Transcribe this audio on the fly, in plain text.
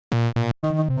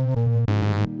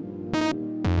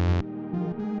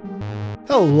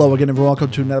Hello again, everyone. Welcome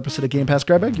to another episode of Game Pass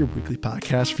Grab Bag, your weekly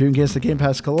podcast reviewing games the Game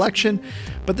Pass collection.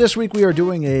 But this week we are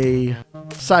doing a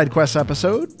Sidequest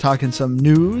episode, talking some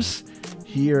news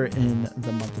here in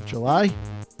the month of July.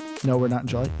 No, we're not in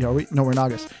July. Yeah, no, we're in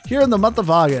August. Here in the month of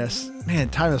August. Man,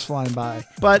 time is flying by.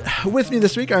 But with me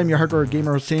this week, I'm your hardcore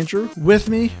gamer host, Andrew. With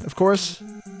me, of course,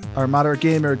 our moderate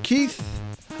gamer, Keith.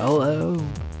 Hello.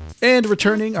 And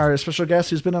returning, our special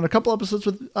guest who's been on a couple episodes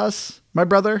with us, my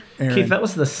brother, Aaron. Keith, that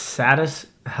was the saddest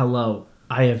hello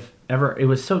I have ever. It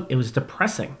was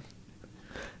depressing.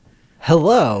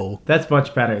 Hello. That's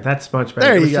much better.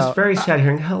 There it was you go. just very sad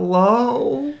hearing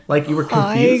hello. Like you were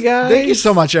confused. Hi, guys. Thank you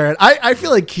so much, Aaron. I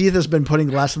feel like Keith has been putting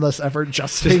less and less effort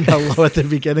just saying hello at the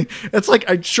beginning. It's like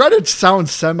I try to sound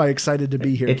semi-excited to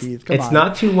be here, Keith. Come on. It's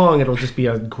not too long. It'll just be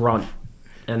a grunt.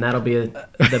 And that'll be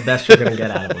the best you're going to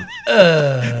get out of him.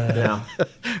 Yeah.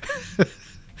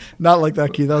 Not like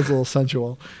that, Keith. That was a little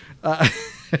sensual.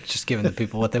 Just giving the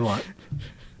people what they want.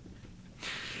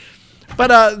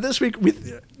 But this week,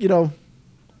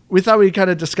 we thought we'd kind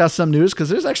of discuss some news because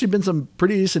there's actually been some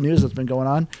pretty decent news that's been going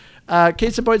on.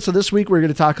 Case in point, so this week we're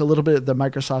going to talk a little bit of the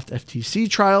Microsoft FTC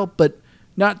trial, but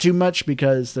not too much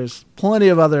because there's plenty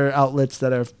of other outlets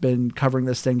that have been covering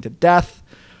this thing to death.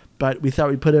 But we thought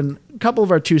we'd put in a couple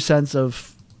of our 2 cents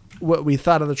of what we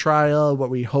thought of the trial, what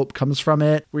we hope comes from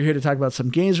it. We're here to talk about some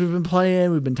games we've been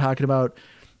playing. We've been talking about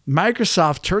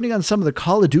Microsoft turning on some of the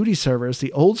Call of Duty servers,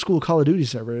 the old school Call of Duty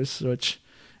servers, which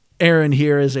Aaron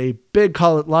here is a big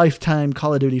lifetime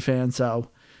Call of Duty fan,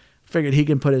 so figured he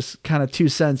can put his kind of 2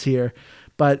 cents here.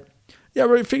 But yeah,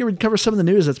 we figured we'd cover some of the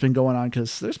news that's been going on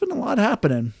because there's been a lot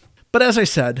happening. But as I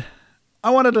said, I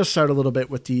wanted to start a little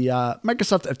bit with the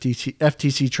Microsoft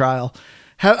FTC trial.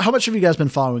 How much have you guys been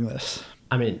following this?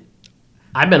 I mean,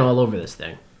 I've been all over this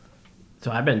thing.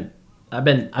 So I've been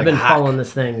following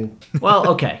this thing. Well,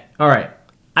 okay. All right.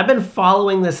 I've been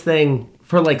following this thing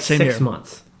for like Same 6 here.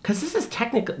 months. Cuz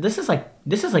this is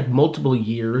like multiple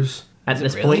years at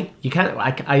this really? point. You kind of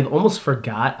I almost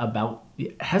forgot about.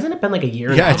 Hasn't it been like a year?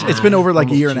 Yeah, and a half? it's been over like a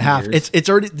Almost year and a 2 half. years. It's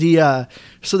already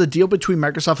so the deal between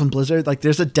Microsoft and Blizzard, like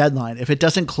there's a deadline. If it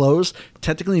doesn't close,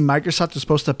 technically Microsoft is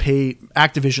supposed to pay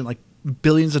Activision like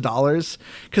billions of dollars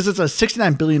because it's a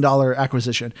 $69 billion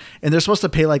acquisition, and they're supposed to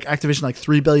pay like Activision like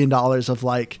 $3 billion of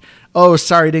like, oh,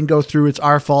 sorry, it didn't go through, it's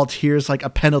our fault, here's like a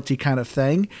penalty kind of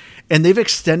thing. And they've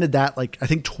extended that like I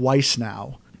think twice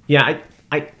now. Yeah,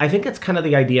 I think it's kind of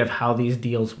the idea of how these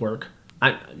deals work.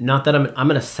 Not that I'm going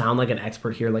to sound like an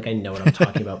expert here, like I know what I'm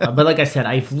talking about. But like I said,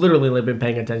 I've literally been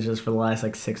paying attention to this for the last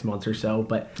like 6 months or so.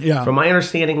 But yeah. From my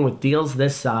understanding, with deals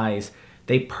this size,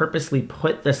 they purposely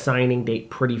put the signing date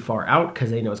pretty far out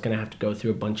because they know it's going to have to go through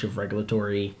a bunch of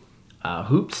regulatory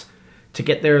hoops to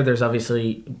get there. There's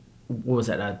obviously, what was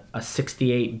that, a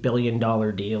 $68 billion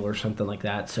deal or something like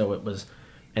that. So it was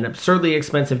an absurdly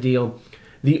expensive deal.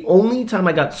 The only time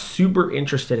I got super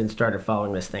interested and started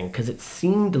following this thing, because it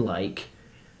seemed like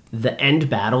the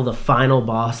end battle, the final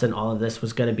boss in all of this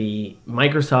was going to be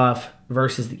Microsoft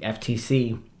versus the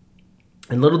FTC.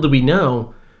 And little did we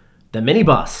know, the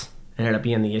mini-boss ended up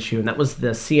being the issue, and that was the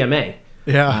CMA.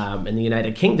 Yeah. In the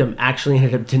United Kingdom actually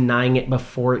ended up denying it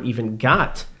before it even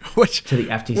got to the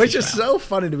FTC Which is trial. so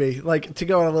funny to me. Like, to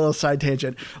go on a little side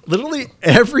tangent, literally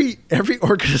every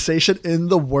organization in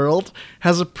the world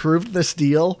has approved this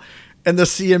deal, and the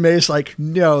CMA is like,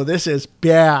 no, this is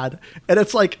bad. And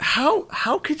it's like,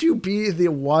 how could you be the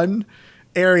one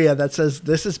area that says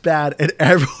this is bad and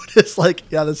everyone is like,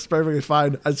 yeah, this is perfectly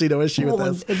fine, I see no issue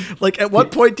with this? Like, at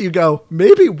what point do you go,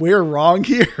 maybe we're wrong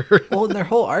here? Well, and their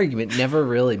whole argument never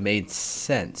really made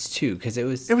sense, too, because it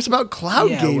was about cloud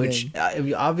gaming. Which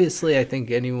obviously I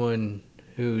think anyone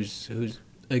who's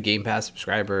a Game Pass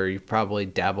subscriber, you've probably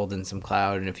dabbled in some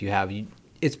cloud, and if you have,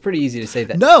 it's pretty easy to say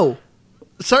that. No.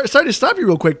 Sorry to stop you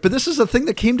real quick, but this is the thing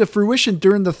that came to fruition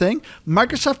during the thing.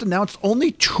 Microsoft announced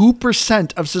only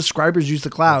 2% of subscribers use the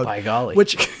cloud. Oh, by golly.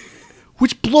 Which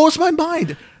blows my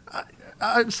mind.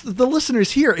 The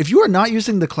listeners here, if you are not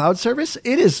using the cloud service,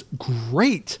 it is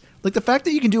great. Like the fact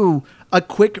that you can do a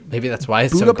quick Maybe that's why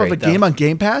it's boot so up great, of a game on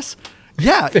Game Pass.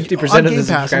 Yeah, 50% of the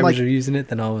subscribers I'm like, are using it,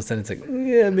 then all of a sudden it's like,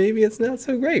 yeah, maybe it's not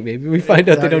so great. Maybe we find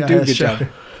out they don't do a good job.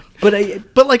 But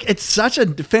like, it's such a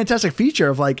fantastic feature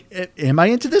of like, am I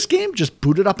into this game? Just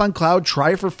boot it up on cloud,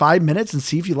 try it for 5 minutes, and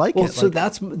see if you like it. So like,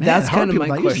 that's kind of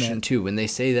my question too. When they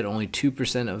say that only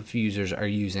 2% of users are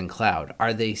using cloud,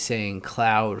 are they saying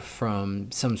cloud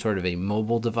from some sort of a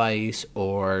mobile device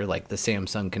or like the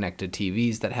Samsung connected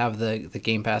TVs that have the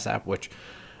Game Pass app, which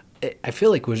I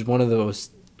feel like was one of those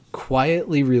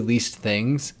quietly released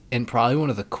things, and probably one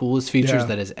of the coolest features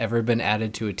that has ever been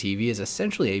added to a TV is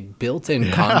essentially a built-in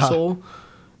console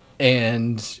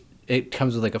and it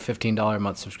comes with like a $15 a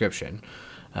month subscription,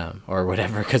 or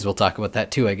whatever, because we'll talk about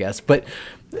that too, I guess. But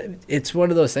it's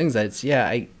one of those things that's,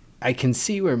 I can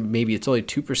see where maybe it's only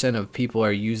 2% of people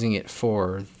are using it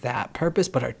for that purpose,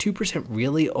 but are 2%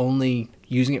 really only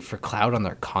using it for cloud on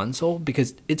their console?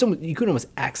 Because you could almost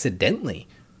accidentally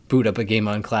boot up a game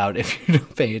on cloud if you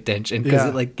don't pay attention, because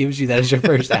it like gives you that as your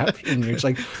first app, and you're just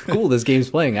like, cool, this game's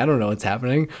playing. I don't know what's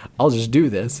happening. I'll just do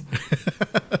this.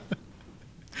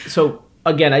 So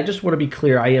again, I just want to be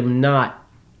clear. I am not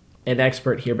an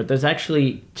expert here, but there's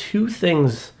actually two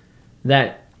things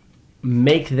that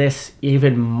make this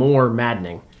even more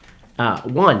maddening.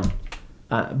 One,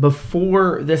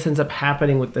 before this ends up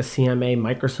happening with the CMA,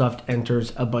 Microsoft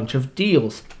enters a bunch of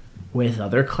deals with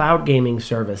other cloud gaming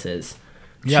services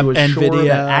to assure NVIDIA.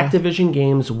 that Activision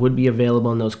games would be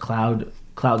available in those cloud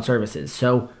services.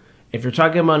 So if you're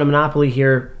talking about a monopoly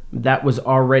here, that was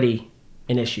already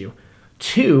an issue.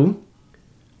 Two,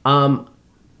 part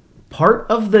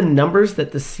of the numbers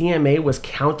that the CMA was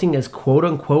counting as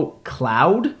quote-unquote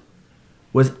cloud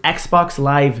was Xbox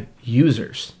Live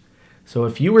users. So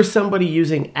if you were somebody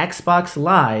using Xbox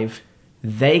Live,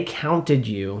 they counted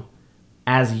you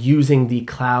as using the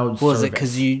cloud service. Was it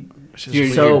because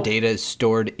your data is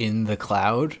stored in the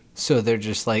cloud, so they're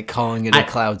just like calling it a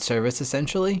cloud service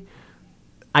essentially?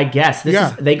 I guess.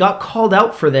 They got called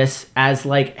out for this as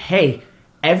like, hey,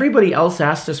 everybody else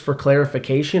asked us for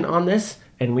clarification on this,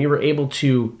 and we were able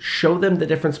to show them the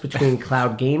difference between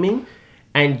cloud gaming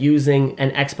and using an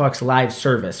Xbox Live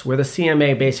service, where the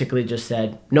CMA basically just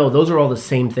said, no, those are all the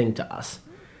same thing to us.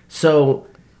 So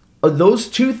those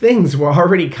two things were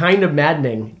already kind of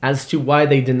maddening as to why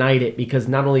they denied it, because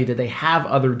not only did they have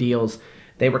other deals,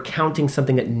 they were counting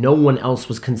something that no one else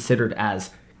was considered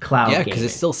as cloud gaming. Yeah, because it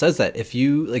still says that. If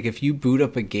you boot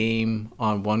up a game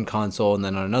on one console and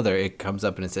then on another, it comes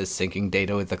up and it says syncing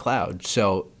data with the cloud.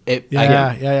 So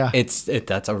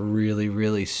that's a really,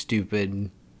 really stupid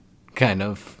kind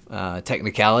of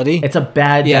technicality. It's a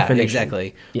bad definition.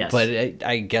 Exactly. Yes. But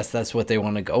I guess that's what they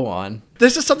want to go on.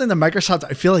 This is something that Microsoft,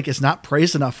 I feel like, is not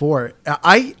praised enough for.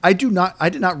 I did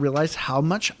not realize how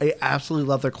much I absolutely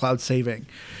love their cloud saving.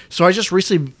 So I just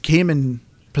recently came in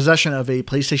possession of a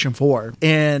PlayStation 4,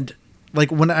 and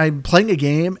like when I'm playing a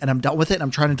game and I'm done with it and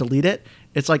I'm trying to delete it,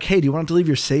 it's like, hey, do you want to leave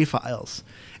your save files?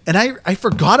 And I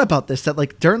forgot about this, that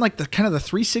like during like the kind of the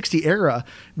 360 era,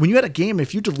 when you had a game,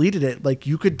 if you deleted it, like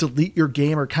you could delete your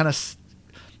game or kind of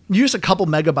use a couple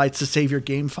megabytes to save your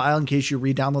game file in case you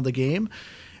re-download the game.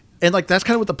 And like that's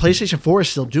kind of what the PlayStation 4 is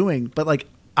still doing. But like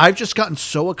I've just gotten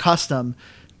so accustomed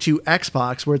to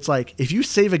Xbox where it's like if you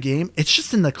save a game, it's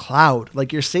just in the cloud.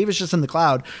 Like your save is just in the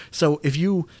cloud. So if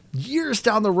you years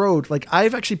down the road, like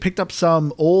I've actually picked up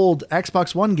some old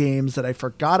Xbox One games that I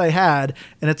forgot I had,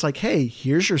 and it's like, hey,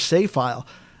 here's your save file.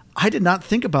 I did not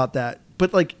think about that,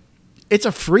 but like it's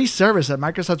a free service that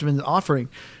Microsoft's been offering.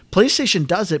 PlayStation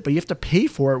does it, but you have to pay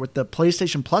for it with the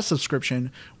PlayStation Plus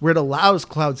subscription where it allows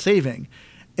cloud saving.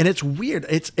 And it's weird.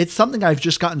 It's something I've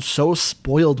just gotten so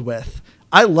spoiled with.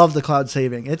 I love the cloud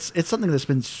saving. It's something that's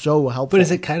been so helpful. But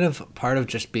is it kind of part of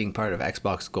just being part of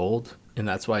Xbox Gold? And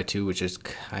that's why too, which is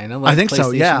kind of like I think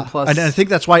so, yeah. Plus. And I think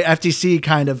that's why FTC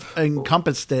kind of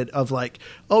encompassed it of like,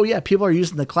 oh yeah, people are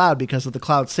using the cloud because of the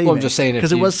cloud saving. Well, I'm just saying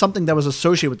because it was something that was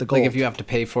associated with the Gold. Like if you have to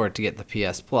pay for it to get the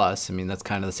PS Plus, I mean that's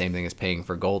kind of the same thing as paying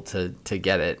for Gold to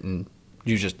get it, and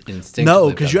you just instinctively. No,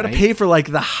 because you had to pay for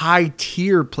like the high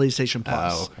tier PlayStation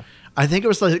Plus. Oh, okay. I think it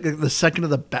was like the second of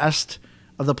the best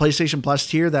of the PlayStation Plus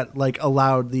tier that like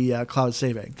allowed the cloud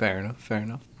saving. Fair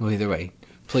enough. Well, either way,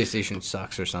 PlayStation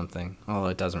sucks or something. Although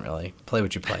it doesn't really. Play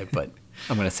what you play, but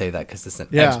I'm going to say that because it's an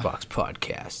Xbox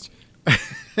podcast.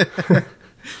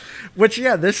 Which,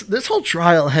 yeah, this whole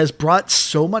trial has brought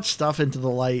so much stuff into the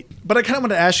light. But I kind of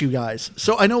want to ask you guys.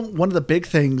 So I know one of the big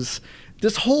things,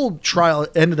 this whole trial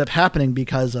ended up happening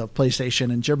because of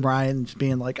PlayStation and Jim Ryan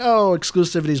being like, oh,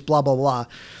 exclusivities, blah, blah, blah.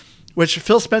 Which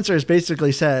Phil Spencer has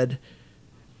basically said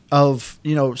of,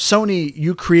 you know, Sony,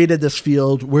 you created this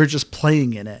field, we're just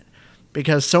playing in it.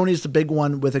 Because Sony's the big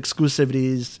one with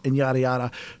exclusivities and yada,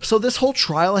 yada. So this whole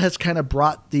trial has kind of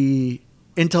brought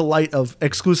into light of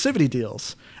exclusivity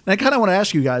deals. And I kind of want to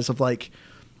ask you guys of like,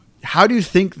 how do you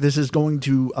think this is going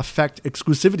to affect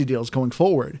exclusivity deals going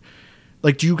forward?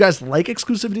 Like, do you guys like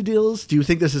exclusivity deals? Do you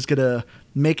think this is going to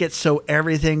make it so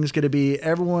everything's going to be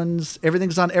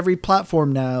everything's on every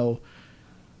platform now?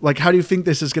 Like, how do you think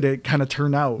this is going to kind of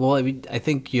turn out? Well, I mean, I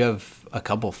think you have a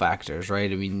couple factors,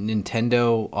 right? I mean,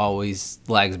 Nintendo always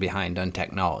lags behind on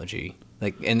technology.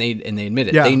 Like, and they admit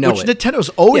it. Yeah, they know which it. Nintendo's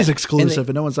always Yeah, exclusive,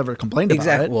 and no one's ever complained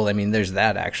about it. Well, I mean, there's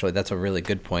that actually. That's a really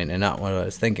good point, and not what I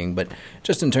was thinking. But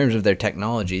just in terms of their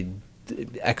technology,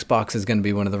 Xbox is going to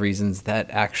be one of the reasons that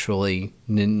actually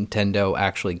Nintendo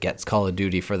actually gets Call of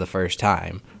Duty for the first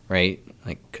time, right?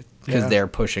 Like, because they're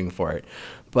pushing for it.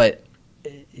 But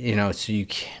so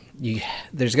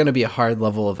there's going to be a hard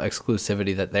level of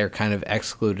exclusivity that they're kind of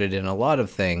excluded in a lot of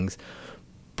things.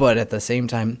 But at the same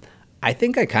time, I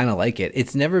think I kind of like it.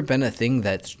 It's never been a thing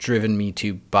that's driven me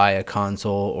to buy a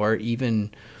console or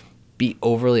even be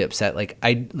overly upset.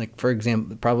 For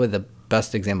example, probably the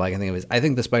best example I can think of is I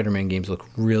think the Spider-Man games look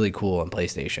really cool on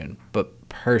PlayStation. But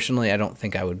personally, I don't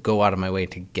think I would go out of my way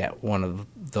to get one of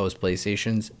those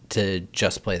PlayStations to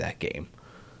just play that game.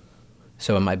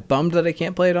 So am I bummed that I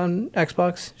can't play it on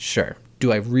Xbox? Sure.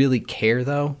 Do I really care,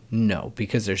 though? No,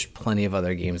 because there's plenty of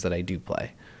other games that I do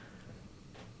play.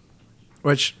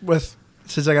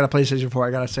 Since I got a PlayStation 4,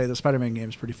 I gotta say the Spider-Man game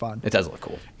is pretty fun. It does look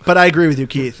cool. But I agree with you,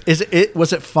 Keith.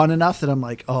 Was it fun enough that I'm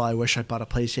like, oh, I wish I bought a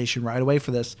PlayStation right away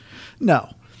for this?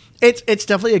 No. It's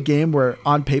definitely a game where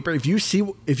on paper, if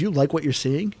you like what you're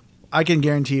seeing, I can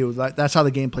guarantee you that's how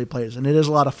the gameplay plays, and it is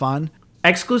a lot of fun.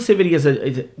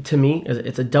 Exclusivity to me,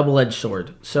 it's a double-edged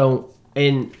sword. So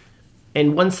in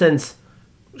one sense,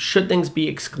 should things be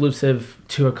exclusive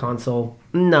to a console?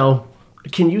 No.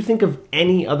 Can you think of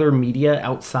any other media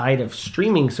outside of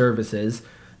streaming services?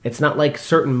 It's not like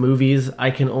certain movies I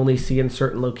can only see in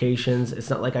certain locations. It's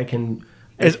not like I can.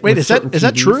 Is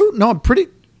that true? No, I'm pretty.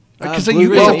 Because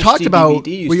you guys have talked about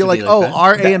where you're like,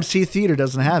 our AMC theater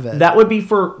doesn't have it. That would be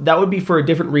for a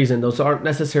different reason. Those aren't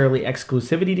necessarily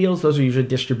exclusivity deals. Those are usually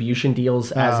distribution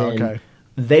deals, in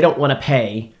they don't want to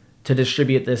pay to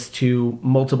distribute this to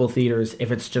multiple theaters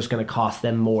if it's just going to cost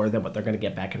them more than what they're going to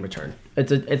get back in return.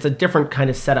 It's a different kind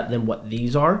of setup than what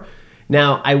these are.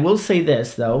 Now, I will say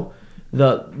this though,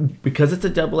 because it's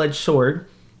a double-edged sword.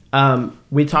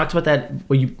 We talked about that.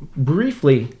 Well, you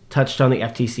briefly touched on the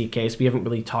FTC case. We haven't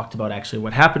really talked about actually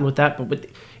what happened with that. But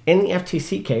in the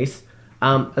FTC case,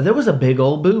 there was a big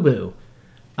old boo-boo.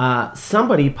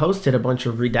 Somebody posted a bunch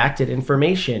of redacted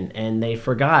information, and they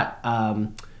forgot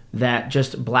that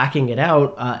just blacking it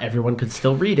out, everyone could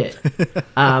still read it.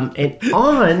 And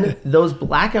on those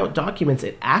blackout documents,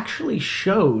 it actually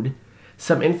showed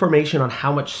some information on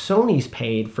how much Sony's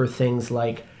paid for things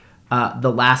like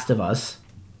The Last of Us.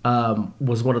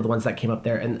 Was one of the ones that came up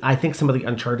there, and I think some of the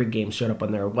Uncharted games showed up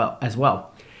on there as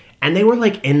well. And they were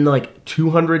in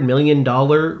 $200 million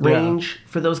range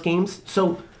for those games.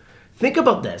 So think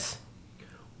about this.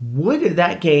 Would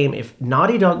that game, if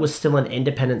Naughty Dog was still an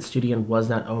independent studio and was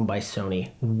not owned by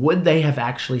Sony, would they have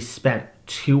actually spent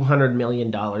 $200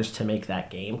 million to make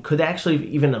that game? Could they actually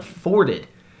even afforded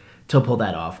to pull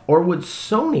that off? Or would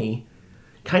Sony,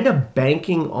 kind of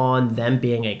banking on them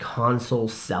being a console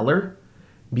seller,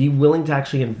 be willing to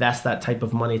actually invest that type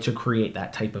of money to create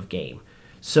that type of game?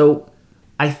 So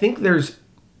I think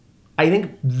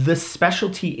the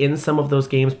specialty in some of those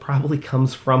games probably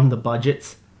comes from the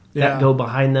budgets that go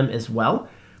behind them as well.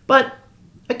 But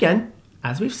again,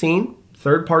 as we've seen,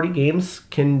 third-party games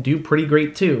can do pretty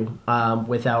great too,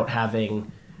 without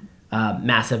having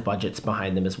massive budgets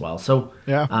behind them as well. So,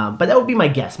 but that would be my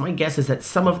guess. My guess is that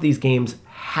some of these games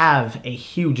have a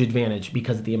huge advantage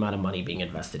because of the amount of money being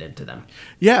invested into them.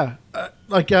 Yeah.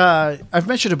 I've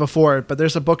mentioned it before, but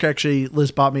there's a book actually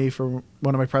Liz bought me for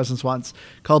one of my presents once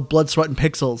called Blood, Sweat, and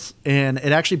Pixels. And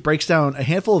it actually breaks down a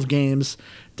handful of games,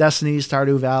 Destiny,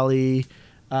 Stardew Valley,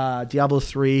 Diablo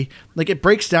 3. It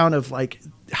breaks down of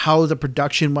how the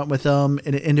production went with them,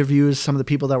 and it interviews some of the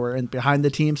people that were behind the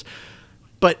teams.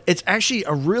 But it's actually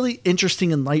a really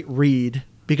interesting and light read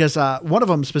because one of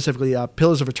them specifically,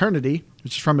 Pillars of Eternity,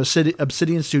 which is from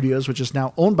Obsidian Studios, which is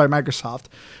now owned by Microsoft.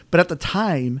 But at the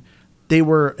time, they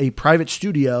were a private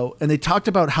studio, and they talked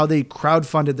about how they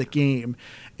crowdfunded the game.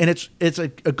 And it's a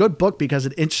good book because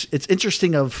it's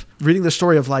interesting of reading the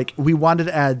story of we wanted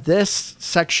to add this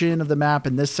section of the map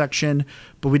and this section,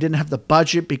 but we didn't have the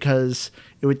budget because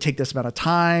it would take this amount of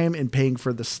time and paying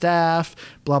for the staff,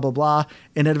 blah, blah, blah.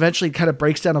 And it eventually kind of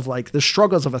breaks down of the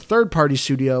struggles of a third party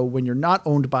studio when you're not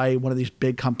owned by one of these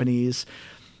big companies.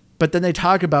 But then they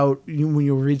talk about, when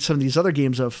you read some of these other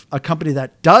games of a company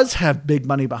that does have big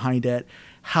money behind it,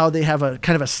 how they have a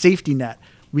kind of a safety net.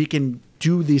 We can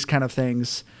do these kind of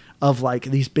things of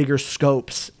these bigger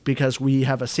scopes because we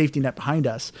have a safety net behind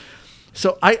us.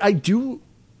 So I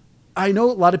know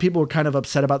a lot of people were kind of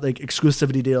upset about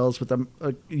exclusivity deals with them,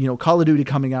 Call of Duty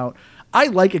coming out. I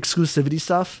like exclusivity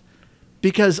stuff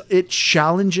because it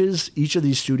challenges each of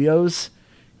these studios.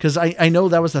 Because I know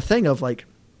that was the thing of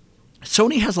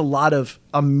Sony has a lot of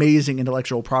amazing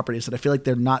intellectual properties that I feel like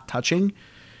they're not touching.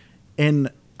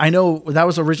 And I know that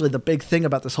was originally the big thing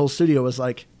about this whole studio was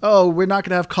like, oh, we're not going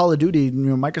to have Call of Duty. You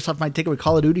know, Microsoft might take away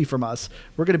Call of Duty from us.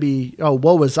 We're going to be, oh,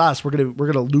 woe is us. We're going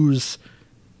to lose,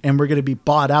 and we're going to be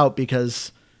bought out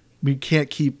because we can't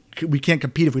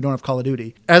compete if we don't have Call of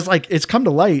Duty. As like it's come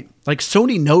to light, like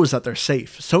Sony knows that they're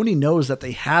safe. Sony knows that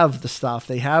they have the stuff,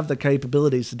 they have the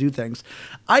capabilities to do things.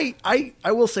 I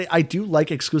will say I do like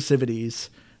exclusivities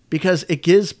because it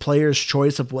gives players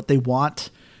choice of what they want.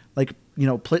 Like, you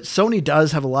know, Sony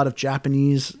does have a lot of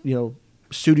Japanese, you know,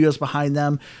 studios behind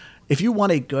them. If you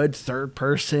want a good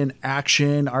third-person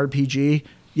action RPG,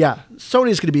 yeah,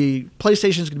 PlayStation's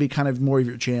going to be kind of more of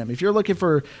your jam. If you're looking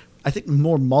for, I think,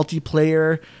 more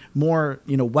multiplayer, more,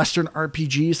 you know, Western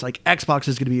RPGs, like Xbox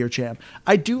is going to be your jam.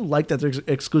 I do like that there's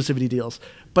exclusivity deals.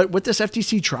 But with this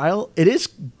FTC trial, it is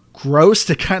gross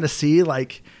to kind of see,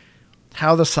 like,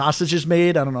 how the sausage is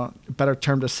made. I don't know a better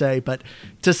term to say, but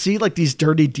to see like these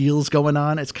dirty deals going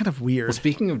on, it's kind of weird. Well,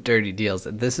 speaking of dirty deals,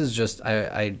 this is just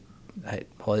well,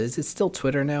 is it still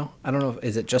Twitter now? I don't know.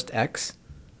 Is it just X?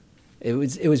 It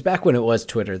was back when it was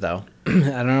Twitter though. I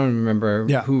don't remember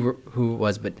who it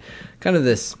was, but kind of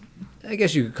this, I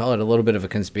guess you could call it a little bit of a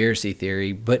conspiracy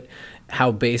theory, but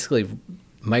how basically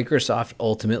Microsoft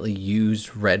ultimately used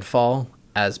Redfall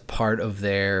as part of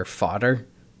their fodder.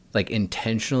 Like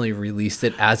intentionally released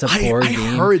it as a poor game.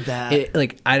 I heard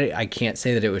that. I can't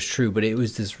say that it was true, but it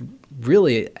was this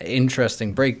really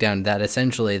interesting breakdown that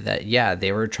essentially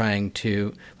they were trying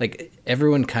to, like,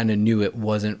 everyone kind of knew it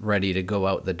wasn't ready to go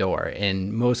out the door.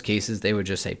 In most cases, they would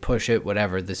just say, push it,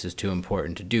 whatever, this is too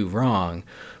important to do wrong.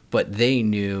 But they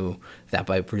knew that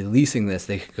by releasing this,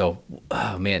 they could go,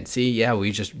 oh man, see, yeah,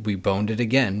 we boned it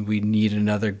again. We need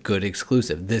another good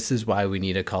exclusive. This is why we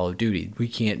need a Call of Duty. We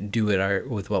can't do it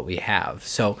with what we have.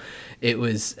 So it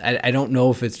was, I don't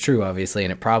know if it's true, obviously,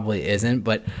 and it probably isn't,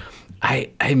 but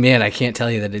I can't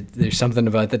tell you that there's something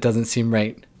about it that doesn't seem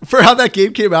right. For how that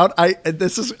game came out,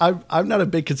 I'm not a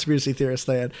big conspiracy theorist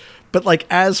fan, but like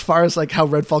as far as like how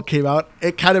Redfall came out,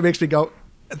 it kind of makes me go,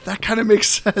 that kind of makes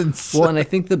sense. Well, and I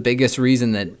think the biggest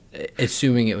reason that,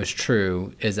 assuming it was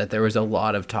true, is that there was a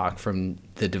lot of talk from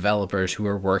the developers who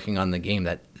were working on the game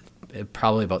that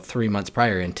probably about 3 months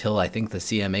prior, until I think the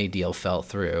CMA deal fell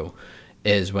through,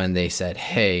 is when they said,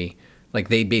 hey, like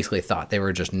they basically thought they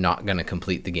were just not going to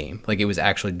complete the game. Like it was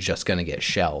actually just going to get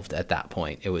shelved at that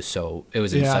point. It was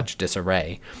in such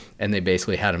disarray. And they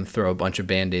basically had them throw a bunch of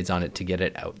Band-Aids on it to get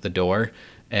it out the door.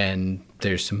 And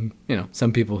there's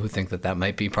some people who think that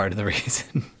might be part of the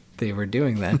reason they were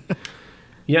doing that.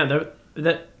 Yeah,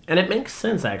 and it makes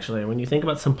sense actually when you think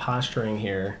about some posturing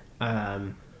here.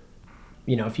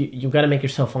 If you've got to make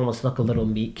yourself almost look a little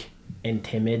meek and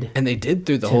timid, and they did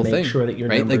through the whole thing. Sure that your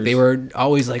right, numbers... like they were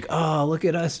always like, "Oh, look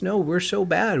at us! No, we're so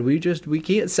bad. We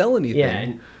can't sell anything."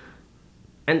 Yeah,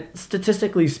 and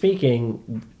statistically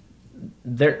speaking,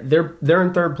 they're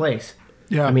in third place.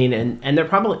 Yeah, I mean, and they're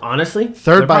probably honestly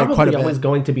third by quite a bit. Always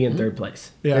going to be in third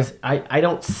place. Yeah, I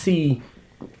don't see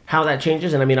how that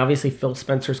changes. And I mean, obviously Phil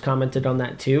Spencer's commented on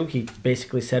that too. He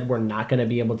basically said we're not going to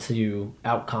be able to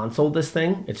out console this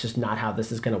thing. It's just not how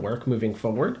this is going to work moving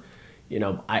forward.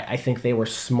 I think they were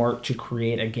smart to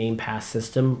create a Game Pass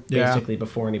system basically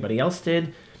before anybody else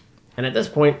did, and at this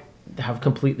point have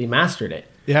completely mastered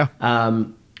it. Yeah.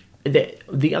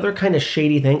 The other kind of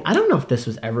shady thing, I don't know if this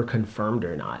was ever confirmed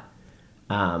or not.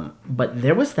 But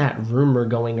there was that rumor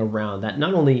going around that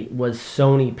not only was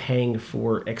Sony paying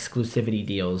for exclusivity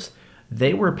deals,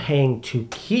 they were paying to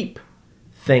keep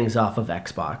things off of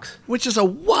Xbox. Which is a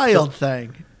wild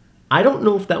thing. I don't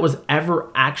know if that was ever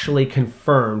actually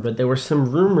confirmed, but there were some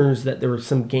rumors that there were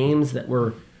some games that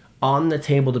were on the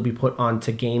table to be put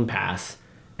onto Game Pass,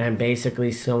 and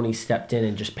basically Sony stepped in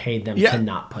and just paid them to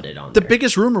not put it on there. The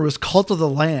biggest rumor was Cult of the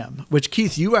Lamb, which,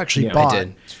 Keith, you actually bought. I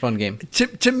did. It's a fun game.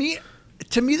 To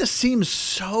me, this seems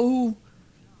so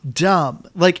dumb.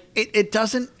 Like it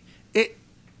doesn't.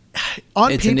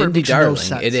 On it's paper, an indie darling. No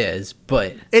sense. It is,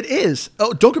 but it is.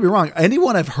 Oh, don't get me wrong.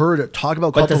 Anyone I've heard talk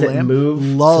about Cult of the Lamb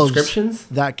loves subscriptions?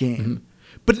 That game. Mm-hmm.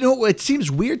 But it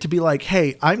seems weird to be like,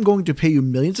 hey, I'm going to pay you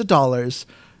millions of dollars.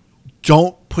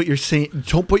 Don't put your game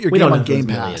on Game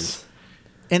Pass. Millions.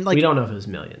 And we don't know if it was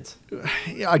millions.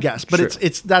 I guess, but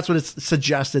it's that's what it's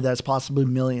suggested, that it's possibly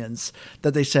millions,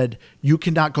 that they said you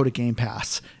cannot go to Game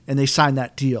Pass, and they signed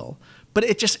that deal. But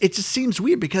it just seems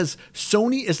weird because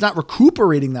Sony is not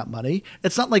recuperating that money.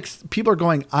 It's not like people are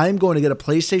going, I'm going to get a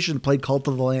PlayStation to play Cult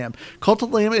of the Lamb. Cult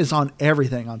of the Lamb is on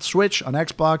everything, on Switch, on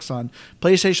Xbox, on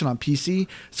PlayStation, on PC.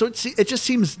 So it just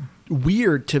seems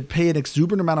weird to pay an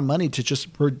exuberant amount of money to just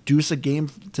reduce a game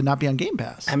to not be on Game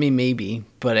Pass. I mean, maybe,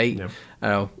 but I don't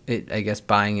know. I guess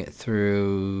buying it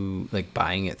through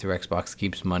Xbox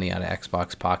keeps money out of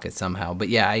Xbox pocket somehow. But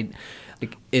yeah,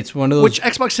 it's one of those. Which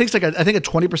Xbox takes I think a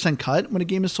 20% cut when a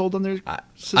game is sold on their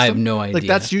system. I have no idea. Like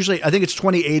that's usually, I think it's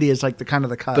 2080 is like the kind of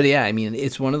the cut. But yeah, I mean,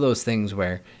 it's one of those things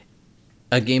where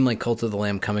a game like Cult of the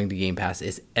Lamb coming to Game Pass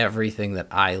is everything that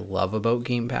I love about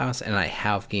Game Pass, and I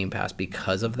have Game Pass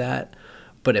because of that.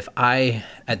 But if I,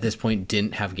 at this point,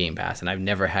 didn't have Game Pass, and I've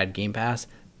never had Game Pass,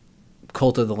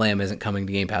 Cult of the Lamb isn't coming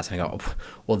to Game Pass, and I go,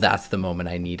 well, that's the moment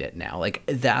I need it now. Like,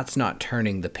 that's not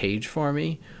turning the page for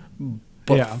me.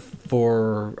 But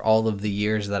for all of the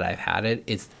years that I've had it,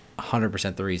 it's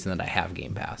 100% the reason that I have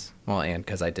Game Pass. Well, and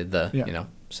because I did the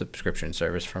subscription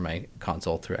service for my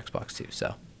console through Xbox too,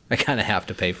 so I kind of have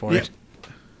to pay for it.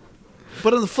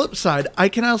 But on the flip side, I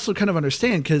can also kind of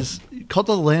understand because Cult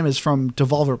of the Lamb is from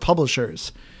Devolver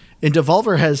Publishers. And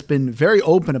Devolver has been very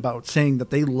open about saying that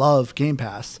they love Game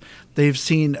Pass. They've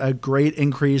seen a great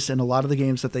increase in a lot of the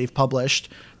games that they've published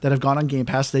that have gone on Game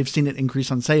Pass. They've seen an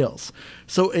increase on sales.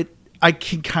 So I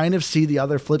can kind of see the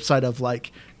other flip side of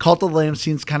like Cult of the Lamb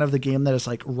seems kind of the game that is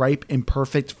like ripe and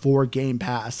perfect for Game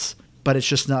Pass, but it's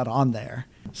just not on there.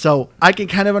 So I can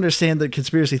kind of understand the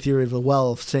conspiracy theory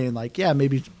of saying like, yeah,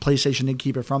 maybe PlayStation didn't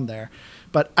keep it from there,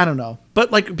 but I don't know.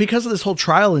 But like, because of this whole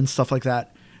trial and stuff like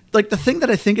that, like the thing that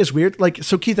I think is weird, like,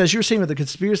 so Keith, as you were saying with the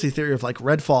conspiracy theory of like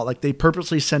Redfall, like they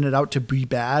purposely send it out to be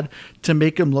bad, to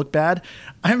make them look bad.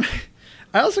 I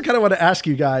also kind of want to ask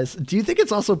you guys, do you think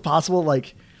it's also possible,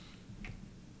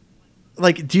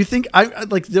 do you think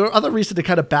there are other reasons to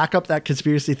kind of back up that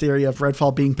conspiracy theory of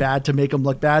Redfall being bad to make them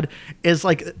look bad is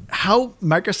like how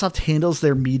Microsoft handles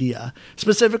their media,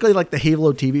 specifically like the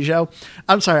Halo TV show.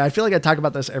 I'm sorry, I feel like I talk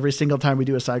about this every single time we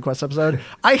do a Sidequest episode.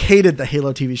 I hated the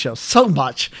Halo TV show so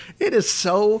much. It is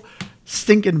so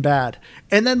stinking bad.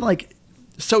 And then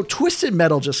so Twisted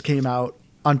Metal just came out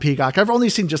on Peacock. I've only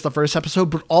seen just the first episode,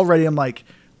 but already I'm like,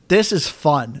 this is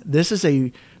fun. This is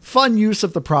a fun use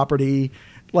of the property.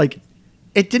 Like,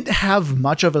 it didn't have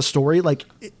much of a story,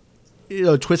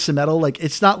 Twisted Metal. Like,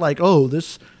 it's not like, oh,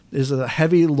 this is a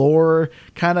heavy lore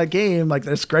kind of game. Like,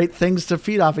 there's great things to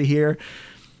feed off of here.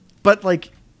 But,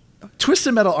 like,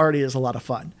 Twisted Metal already is a lot of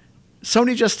fun.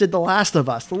 Sony just did The Last of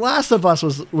Us. The Last of Us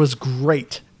was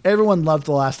great. Everyone loved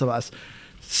The Last of Us.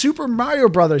 Super Mario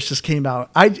Brothers just came out.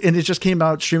 And it just came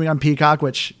out streaming on Peacock,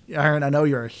 which, Aaron, I know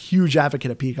you're a huge advocate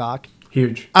of Peacock.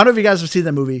 Huge. I don't know if you guys have seen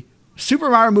that movie. Super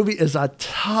Mario movie is a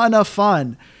ton of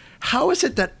fun. How is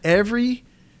it that every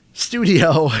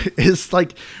studio is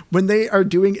like, when they are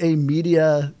doing a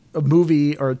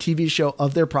movie or a TV show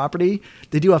of their property,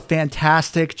 they do a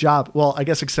fantastic job. Well, I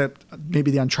guess except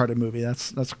maybe the Uncharted movie.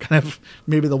 That's kind of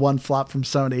maybe the one flop from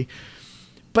Sony.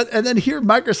 And then here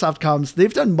Microsoft comes.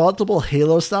 They've done multiple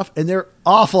Halo stuff and they're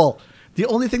awful. The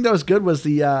only thing that was good was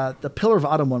the Pillar of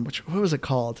Autumn one, what was it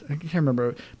called? I can't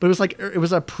remember. But it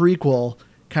was a prequel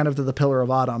kind of to the Pillar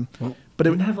of Autumn. Well, but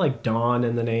it didn't have like Dawn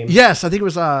in the name. Yes, I think it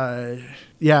was but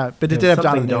it did have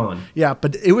Dawn in the name. Yeah,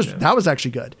 but that was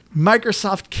actually good.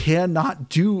 Microsoft cannot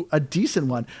do a decent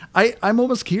one. I'm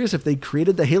almost curious if they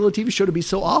created the Halo TV show to be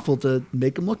so awful to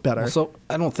make them look better. So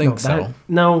I don't think so.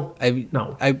 That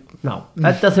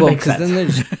doesn't make sense. Then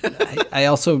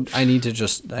I need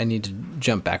to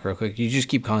jump back real quick. You just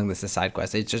keep calling this a side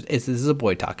quest. This is a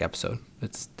boy talk episode.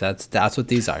 That's what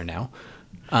these are now.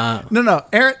 No.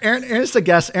 Aaron's the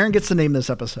guest. Aaron gets to name this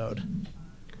episode.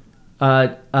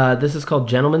 This is called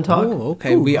Gentleman Talk. Oh,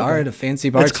 okay. We are at a fancy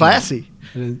bar. It's classy.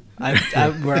 I'm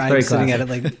sitting at it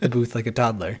like the booth like a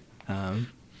toddler. How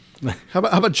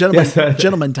about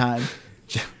gentleman time?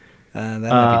 That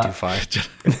might be too far.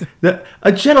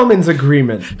 A gentleman's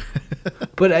agreement.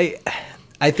 But I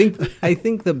think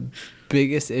the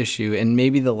biggest issue, and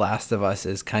maybe The Last of Us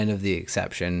is kind of the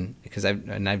exception, because I've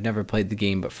never played the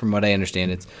game, but from what I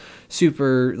understand, it's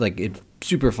super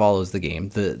follows the game,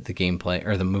 the gameplay,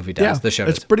 or the movie does, the show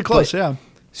does. It's pretty close, yeah.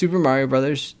 Super Mario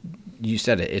Brothers, you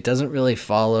said it doesn't really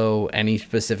follow any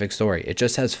specific story. It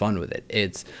just has fun with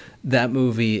it. That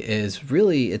movie is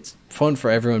really, it's fun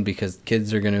for everyone because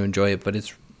kids are going to enjoy it, but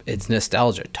it's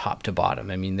nostalgia top to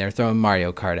bottom. I mean, they're throwing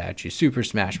Mario Kart at you, Super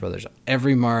Smash Brothers,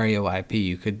 every Mario IP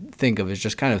you could think of is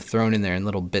just kind of thrown in there in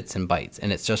little bits and bytes,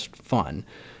 and it's just fun.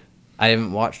 I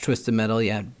haven't watched Twisted Metal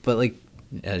yet, but like,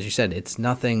 as you said, it's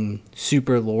nothing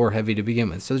super lore heavy to begin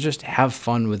with. So just have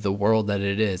fun with the world that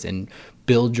it is and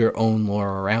build your own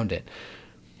lore around it.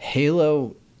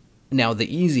 Halo, now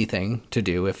the easy thing to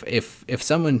do, if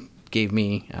someone gave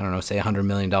me, I don't know, say $100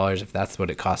 million, if that's what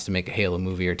it costs to make a Halo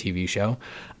movie or TV show,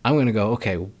 I'm going to go,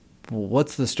 okay,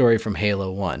 what's the story from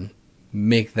Halo 1?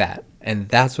 Make that. And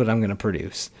that's what I'm going to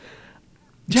produce.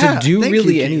 Yeah, to do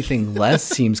really anything less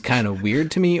seems kind of weird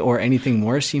to me, or anything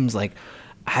more seems like,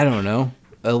 I don't know,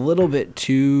 a little bit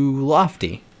too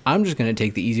lofty. I'm just going to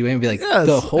take the easy way and be like,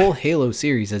 the whole Halo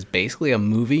series is basically a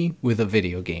movie with a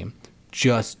video game.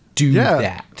 Just do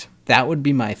that. That would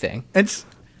be my thing. And say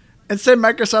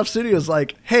Microsoft Studios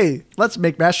like, hey, let's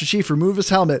make Master Chief remove his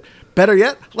helmet. Better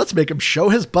yet, let's make him show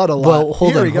his butt a lot. Well,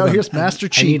 hold on. Here's Master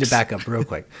Chief. I need to back up real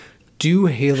quick. Do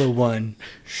Halo 1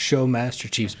 show Master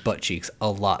Chief's butt cheeks a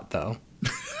lot, though?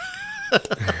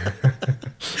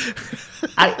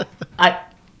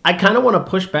 I kind of want to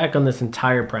push back on this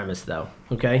entire premise, though.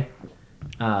 Okay,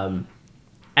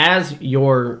 as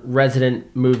your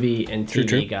resident movie and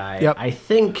TV guy, yep. I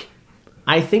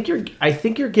think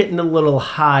you're getting a little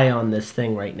high on this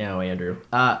thing right now, Andrew.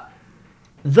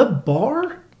 The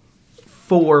bar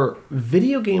for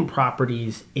video game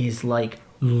properties is like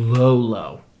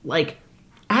low. Like,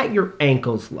 at your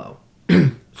ankles low.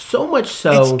 So much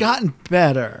so... It's gotten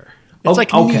better.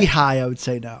 It's knee high, I would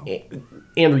say now.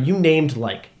 Andrew, you named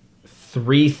like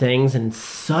 3 things and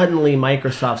suddenly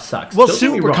Microsoft sucks. Well,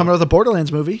 soon we're coming with a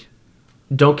Borderlands movie.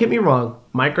 Don't get me wrong.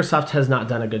 Microsoft has not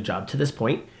done a good job to this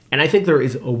point. And I think there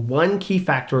is one key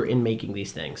factor in making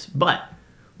these things. But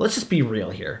let's just be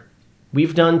real here.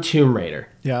 We've done Tomb Raider.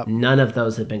 Yeah. None of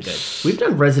those have been good. We've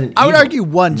done Resident Evil. I would argue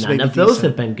one's maybe decent. None of those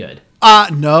have been good.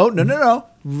 No.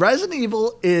 Resident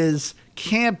Evil is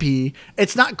campy.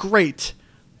 It's not great,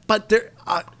 but there,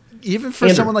 even for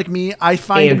someone like me, I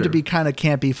find them to be kind of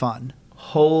campy fun.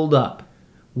 Hold up.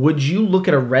 Would you look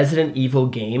at a Resident Evil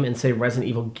game and say Resident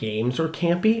Evil games are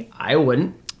campy? I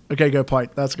wouldn't. Okay, good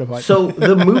point. That's a good point. So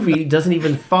the movie doesn't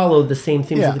even follow the same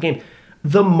themes of the game.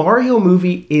 The Mario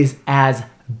movie is as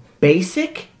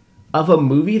basic of a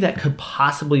movie that could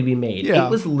possibly be made. Yeah. It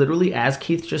was literally, as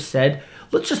Keith just said,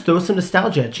 let's just throw some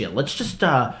nostalgia at you. Let's just,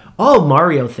 all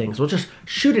Mario things. We'll just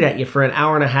shoot it at you for an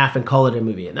hour and a half and call it a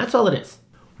movie. And that's all it is.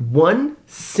 One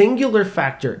singular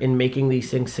factor in making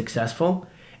these things successful,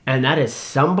 and that is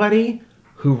somebody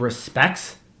who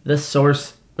respects the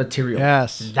source material.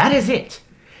 Yes. That is it.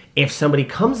 If somebody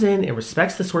comes in and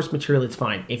respects the source material, it's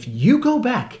fine. If you go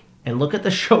back and look at the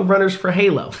showrunners for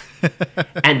Halo,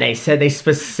 and they said they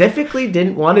specifically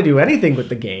didn't want to do anything with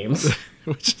the games.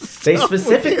 They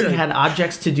specifically had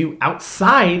objects to do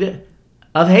outside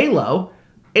of Halo.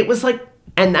 It was like,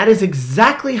 and that is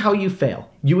exactly how you fail.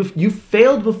 You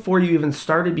failed before you even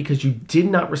started because you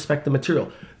did not respect the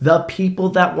material. The people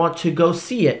that want to go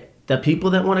see it, the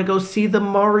people that want to go see the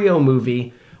Mario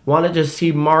movie, want to just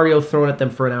see Mario thrown at them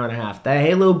for an hour and a half. The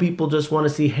Halo people just want to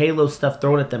see Halo stuff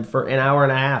thrown at them for an hour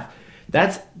and a half.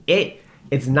 That's it.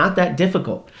 It's not that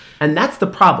difficult. And that's the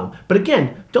problem. But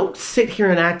again, don't sit here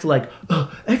and act like,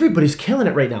 oh, everybody's killing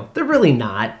it right now. They're really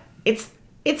not. It's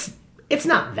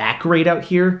not that great out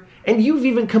here. And you've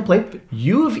even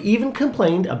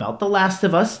complained about The Last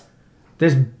of Us.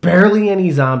 There's barely any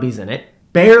zombies in it.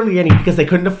 Barely any, because they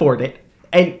couldn't afford it.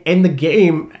 And the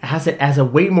game has it as a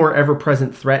way more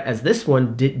ever-present threat as this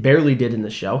one barely did in the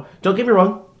show. Don't get me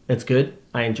wrong. It's good.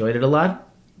 I enjoyed it a lot.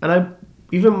 And I'm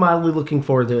even mildly looking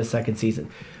forward to a second season.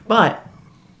 But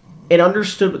it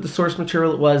understood what the source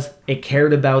material it was. It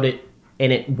cared about it.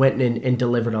 And it went in and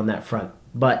delivered on that front.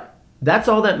 But that's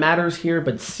all that matters here.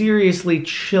 But seriously,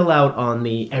 chill out on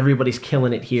the everybody's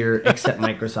killing it here except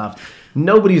Microsoft.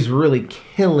 Nobody's really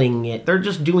killing it. They're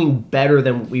just doing better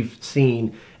than what we've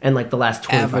seen in like the last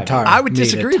 25 Avatar years. I would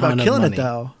disagree about killing it,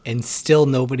 though. And still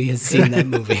nobody has seen that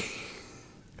movie.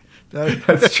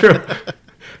 That's true.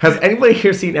 Has anybody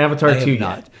here seen Avatar 2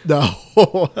 not. yet?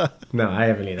 No. No, I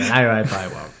haven't either. I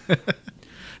probably won't.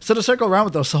 So to circle around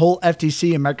with this whole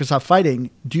FTC and Microsoft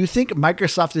fighting, do you think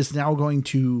Microsoft is now going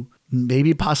to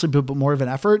maybe possibly put more of an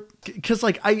effort? Because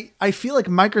like I feel like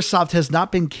Microsoft has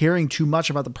not been caring too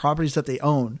much about the properties that they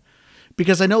own.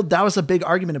 Because I know that was a big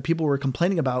argument that people were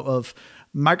complaining about of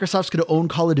Microsoft's going to own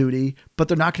Call of Duty, but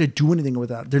they're not going to do anything with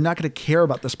that. They're not going to care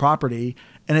about this property,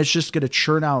 and it's just going to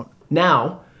churn out.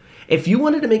 Now, if you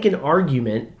wanted to make an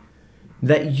argument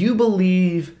that you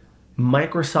believe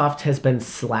Microsoft has been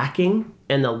slacking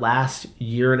in the last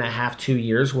year and a half, 2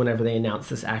 years, whenever they announced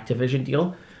this Activision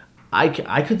deal, I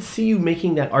could see you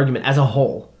making that argument as a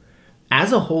whole.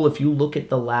 As a whole, if you look at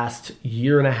the last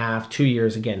year and a half, 2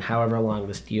 years, again, however long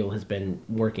this deal has been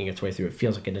working its way through, it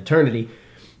feels like an eternity.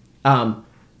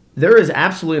 there is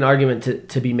absolutely an argument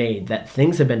to be made that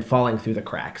things have been falling through the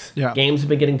cracks. Yeah. Games have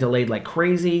been getting delayed like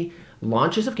crazy.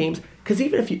 Launches of games, because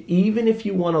even if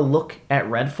you want to look at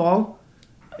Redfall,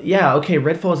 yeah, okay,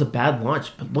 Redfall is a bad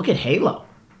launch, but look at Halo.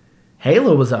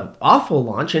 Halo was an awful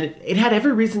launch, and it had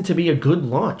every reason to be a good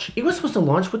launch. It was supposed to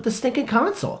launch with the stinking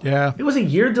console. Yeah. It was a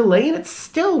year delay, and it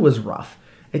still was rough.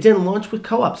 It didn't launch with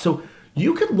co-op. So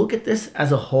you could look at this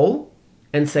as a whole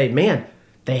and say, man,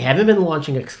 they haven't been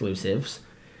launching exclusives.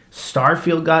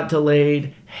 Starfield got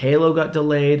delayed. Halo got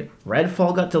delayed.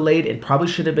 Redfall got delayed. It probably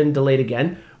should have been delayed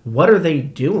again. What are they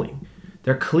doing?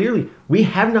 We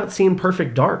have not seen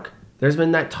Perfect Dark. There's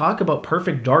been that talk about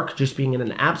Perfect Dark just being in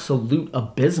an absolute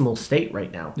abysmal state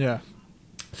right now. Yeah.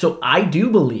 So I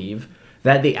do believe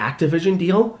that the Activision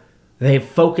deal, they've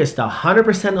focused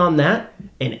 100% on that,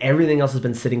 and everything else has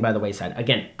been sitting by the wayside.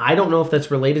 Again, I don't know if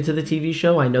that's related to the TV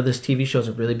show. I know this TV show is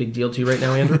a really big deal to you right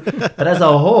now, Andrew. But as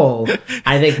a whole,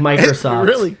 I think Microsoft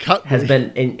really has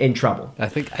been in trouble. I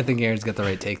think Aaron's got the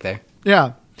right take there.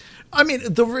 Yeah. I mean,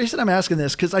 the reason I'm asking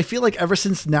this, because I feel like ever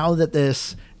since now that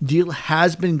this deal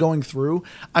has been going through,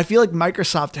 I feel like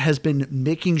Microsoft has been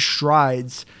making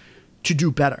strides to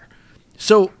do better.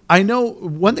 So I know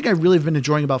one thing I really have been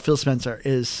enjoying about Phil Spencer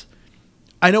is,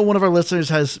 I know one of our listeners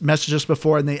has messaged us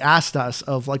before and they asked us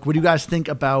of like, what do you guys think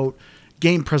about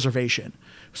game preservation?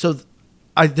 So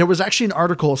there was actually an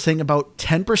article saying about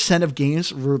 10% of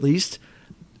games released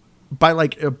by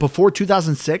before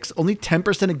 2006, only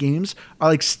 10% of games are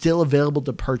like still available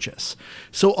to purchase.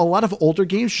 So a lot of older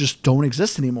games just don't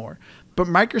exist anymore. But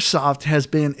Microsoft has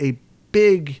been a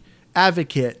big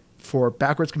advocate for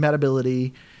backwards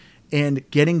compatibility and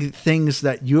getting things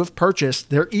that you have purchased,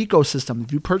 their ecosystem.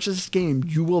 If you purchase this game,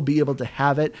 you will be able to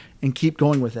have it and keep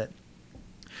going with it.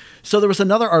 So there was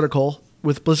another article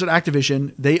with Blizzard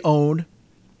Activision. They own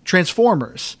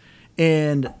Transformers,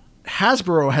 and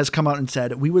Hasbro has come out and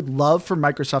said, we would love for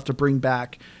Microsoft to bring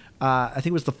back, I think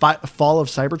it was the Fall of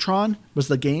Cybertron was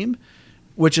the game,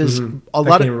 which is a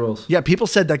lot of rules. Yeah, people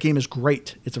said that game is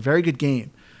great. It's a very good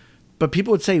game. But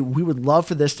people would say, we would love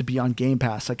for this to be on Game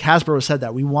Pass. Like Hasbro said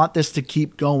that. We want this to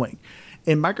keep going.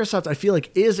 And Microsoft, I feel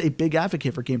like, is a big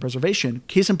advocate for game preservation.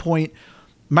 Case in point,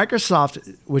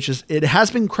 Microsoft, it has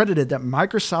been credited that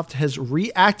Microsoft has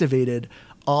reactivated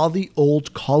all the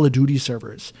old Call of Duty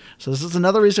servers. So this is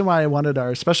another reason why I wanted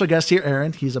our special guest here,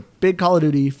 Aaron. He's a big Call of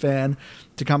Duty fan,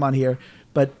 to come on here.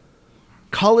 But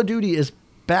Call of Duty is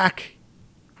back.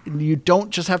 You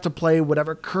don't just have to play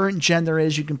whatever current gen there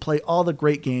is. You can play all the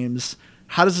great games.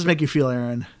 How does this make you feel,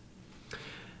 Aaron?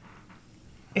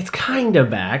 It's kind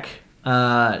of back.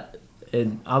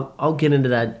 And I'll get into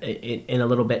that in a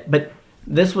little bit. But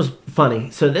this was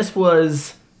funny. So this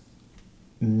was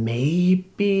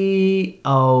maybe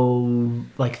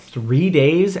 3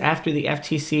 days after the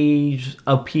FTC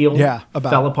appeal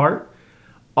fell apart.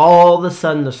 All of a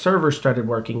sudden the server started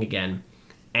working again,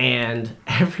 and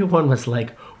everyone was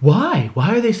like, why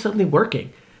are they suddenly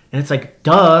working? And it's like,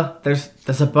 duh, there's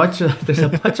a bunch of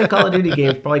Call of Duty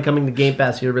games probably coming to Game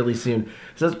Pass here really soon,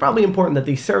 so it's probably important that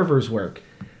these servers work.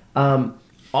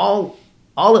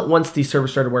 All at once, these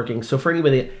servers started working. So for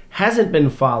anybody that hasn't been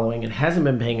following and hasn't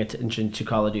been paying attention to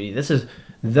Call of Duty, this is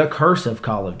the curse of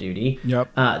Call of Duty.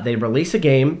 Yep. They release a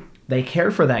game, they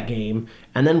care for that game,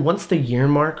 and then once the year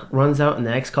mark runs out and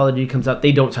the next Call of Duty comes out,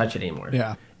 they don't touch it anymore.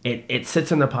 Yeah. It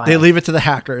sits in the pile. They leave it to the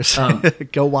hackers.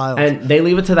 Go wild. And they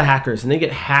leave it to the hackers, and they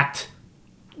get hacked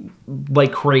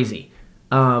like crazy.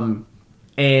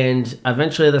 And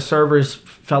eventually the servers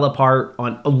fell apart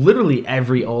on literally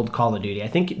every old Call of Duty. I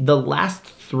think the last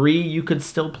 3 you could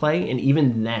still play, and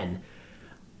even then,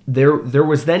 there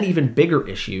was then even bigger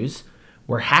issues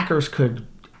where hackers could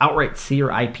outright see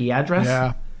your IP address.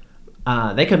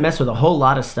 Yeah. They could mess with a whole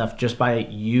lot of stuff just by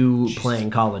you playing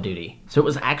Call of Duty. So it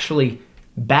was actually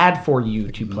bad for you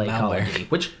to play Call of Duty,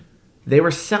 which they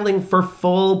were selling for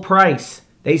full price.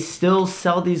 They still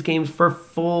sell these games for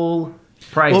full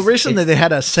price. Well, recently they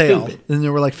had a sale, and they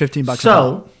were like $15.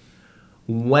 So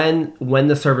when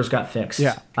the servers got fixed,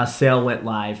 Yeah. a sale went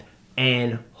live,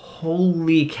 and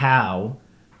holy cow,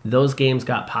 those games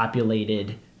got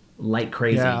populated like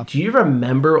crazy. Yeah. Do you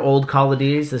remember old Call of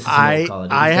Duties? This is an old Call of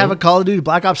Duty I have a Call of Duty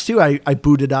Black Ops 2 I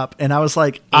booted up, and I was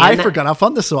like, I forgot how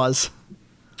fun this was.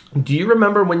 Do you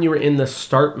remember when you were in the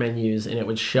start menus and it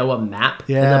would show a map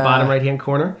in the Yeah. bottom right-hand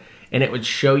corner? And it would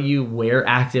show you where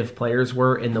active players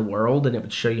were in the world, and it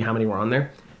would show you how many were on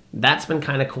there. That's been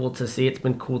kind of cool to see. It's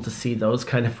been cool to see those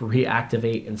kind of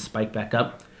reactivate and spike back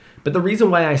up. But the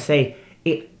reason why I say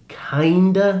it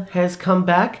kind of has come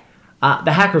back,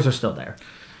 the hackers are still there.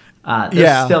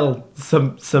 There's still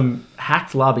some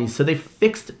hacked lobbies. So they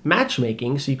fixed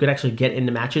matchmaking so you could actually get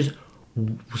into matches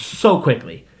so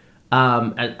quickly.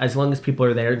 As long as people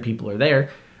are there and people are there.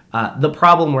 The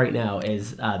problem right now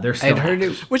is they're still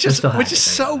which is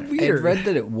so weird. I read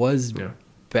that it was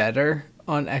better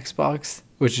on Xbox,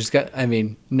 which is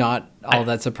not all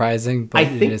that surprising, but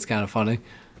it is kind of funny.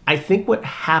 I think what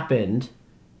happened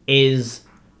is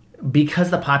because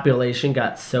the population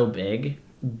got so big,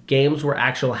 games where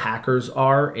actual hackers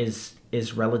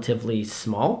is relatively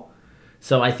small.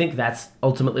 So I think that's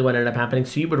ultimately what ended up happening.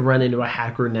 So you would run into a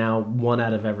hacker now 1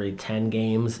 out of every 10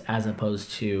 games as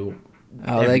opposed to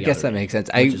I guess that makes sense.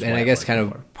 I guess kind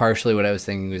of partially what I was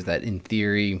thinking was that in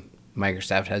theory,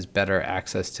 Microsoft has better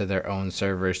access to their own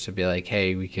servers to be like,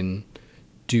 hey, we can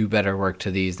do better work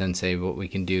to these than say what we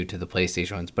can do to the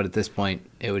PlayStation ones. But at this point,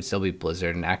 it would still be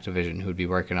Blizzard and Activision who would be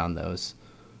working on those.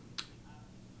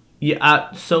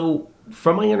 Yeah. So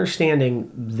from my understanding,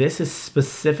 this is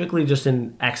specifically just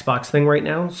an Xbox thing right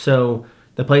now. So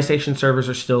the PlayStation servers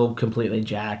are still completely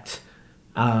jacked.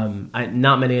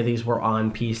 Not many of these were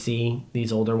on PC,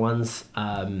 these older ones.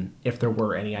 If there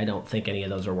were any, I don't think any of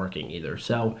those are working either.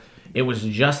 So it was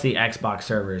just the Xbox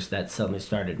servers that suddenly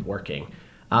started working.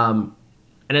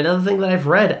 And another thing that I've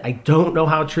read, I don't know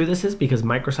how true this is because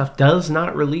Microsoft does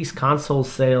not release console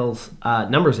sales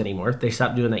numbers anymore. They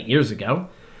stopped doing that years ago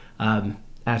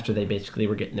after they basically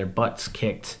were getting their butts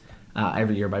kicked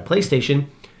every year by PlayStation.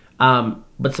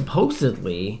 But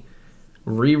supposedly,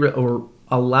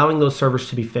 allowing those servers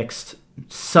to be fixed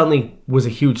suddenly was a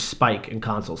huge spike in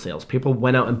console sales. People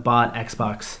went out and bought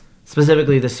Xbox,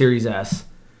 specifically the Series S,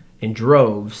 in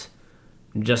droves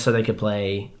just so they could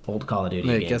play old Call of Duty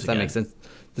games. I guess that makes sense.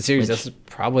 The Series S is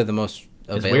probably the most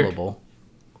available.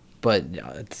 But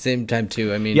at the same time,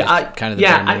 too, it's kind of the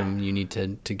bare minimum you need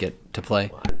to get to play.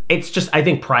 It's just, I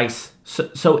think, price.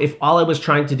 So if all I was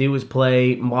trying to do was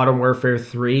play Modern Warfare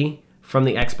 3 from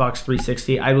the Xbox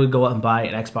 360, I would go out and buy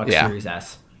an Xbox Series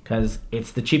S because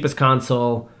it's the cheapest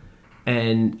console,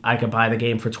 and I could buy the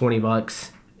game for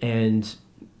 $20 and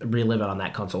relive it on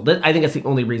that console. I think that's the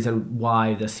only reason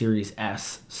why the Series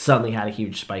S suddenly had a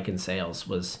huge spike in sales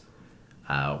was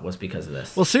because of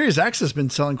this. Well, Series X has been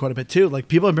selling quite a bit too. Like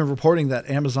people have been reporting that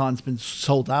Amazon's been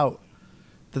sold out,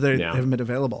 that they haven't been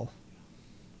available.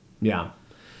 Yeah.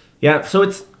 So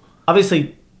it's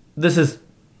obviously this is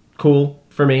cool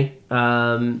for me.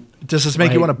 Does this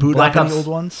make you want to boot up the old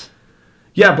ones?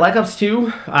 Yeah, Black Ops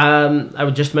 2. I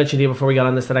would just mention to you before we got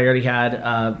on this that I already had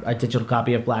a digital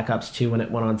copy of Black Ops 2 when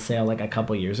it went on sale like a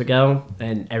couple years ago,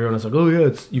 and everyone was like, "Oh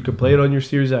yeah, you could play it on your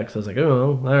Series X." I was like,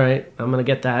 "Oh, all right, I'm gonna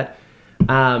get that."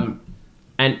 And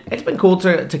it's been cool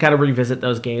to kind of revisit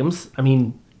those games. I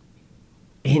mean,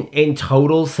 in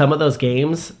total, some of those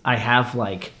games I have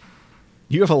like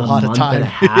you have a lot of time and a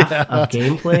half of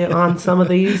gameplay on some of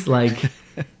these, like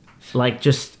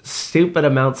just stupid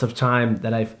amounts of time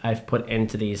that I've put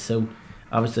into these. So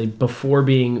obviously before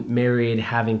being married,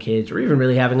 having kids, or even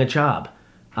really having a job,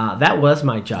 that was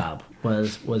my job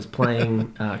was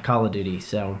playing Call of Duty.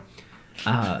 So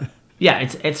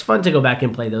it's fun to go back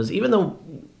and play those, even though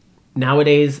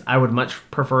nowadays I would much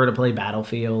prefer to play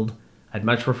Battlefield. I'd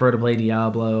much prefer to play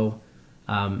Diablo.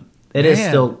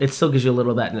 It still gives you a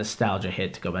little bit of nostalgia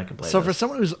hit to go back and play. So those. For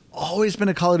someone who's always been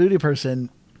a Call of Duty person,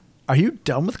 are you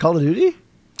done with Call of Duty?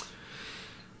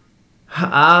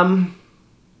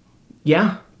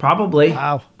 Yeah, probably.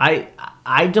 Wow.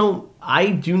 I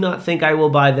do not think I will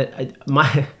buy that.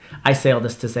 I say all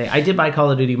this to say I did buy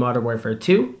Call of Duty Modern Warfare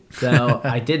 2, so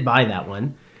I did buy that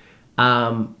one.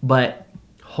 But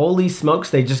holy smokes,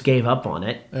 they just gave up on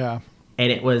it. Yeah.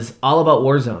 And it was all about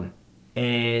Warzone,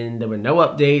 and there were no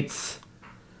updates.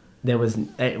 It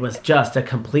was just a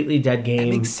completely dead game.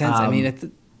 That makes sense.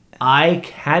 I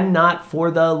cannot for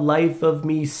the life of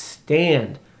me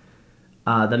stand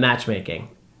the matchmaking.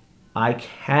 I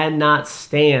cannot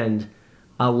stand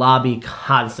a lobby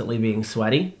constantly being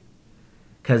sweaty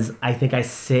because I think I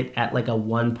sit at like a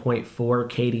 1.4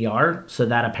 KDR, so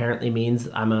that apparently means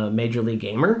I'm a major league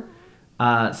gamer.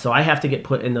 So I have to get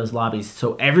put in those lobbies.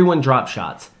 So everyone drops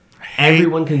shots.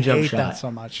 Everyone can jump shot. I hate that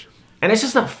so much. And it's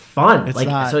just not fun. It's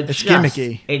not. So it's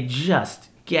gimmicky. It just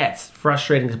gets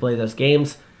frustrating to play those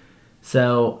games.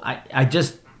 So I'm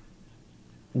just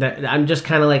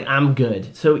kind of like, I'm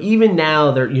good. So even now,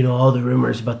 all the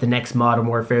rumors about the next Modern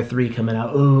Warfare 3 coming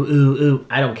out. Ooh.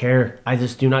 I don't care. I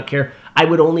just do not care. I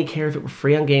would only care if it were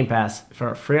free on Game Pass. If it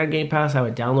were free on Game Pass, I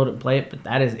would download it and play it. But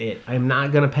that is it. I'm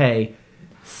not going to pay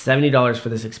 $70 for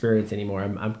this experience anymore.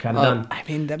 I'm kind of done. That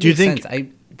makes sense.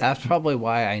 that's probably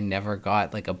why I never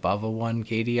got like above a 1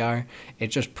 KDR. It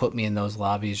just put me in those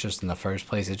lobbies just in the first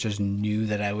place. It just knew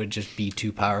that I would just be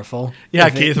too powerful. Yeah,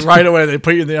 Keith, right away they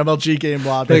put you in the MLG game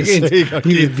lobbies. He would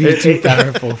be too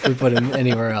powerful if we put him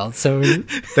anywhere else. So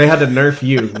they had to nerf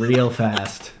you real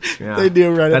fast. Yeah. They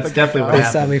do right. That's definitely what they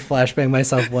happened. saw me flashbang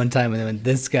myself one time, and they went,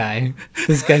 this guy's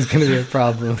going to be a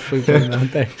problem if we put him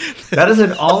out there. That is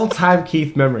an all-time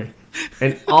Keith memory.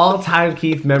 An all-time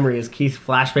Keith memory is Keith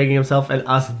flashbanging himself and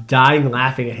us dying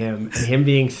laughing at him and him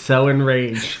being so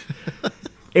enraged.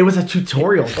 It was a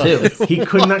tutorial too. He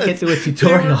could not get through a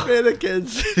tutorial. They were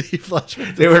mannequins.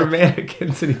 They were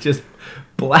mannequins, and he just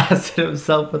blasted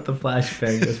himself with the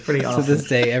flashbang. It was pretty awesome. To this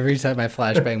day, every time I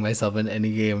flashbang myself in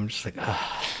any game, I'm just like,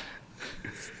 ah.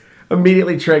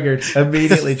 Immediately triggered.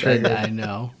 I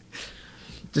know.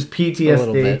 Just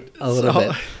PTSD. A little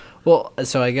bit. Well,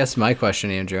 so I guess my question,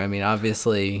 Andrew, I mean,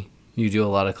 obviously you do a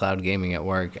lot of cloud gaming at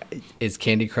work. Is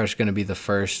Candy Crush going to be the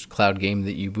first cloud game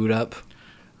that you boot up?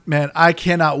 Man, I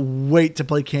cannot wait to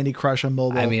play Candy Crush on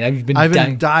mobile. I mean, I've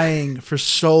been dying for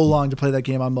so long to play that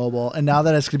game on mobile. And now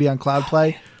that it's going to be on cloud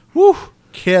play, whoo,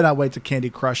 cannot wait to Candy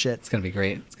Crush it. It's going to be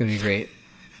great. It's going to be great.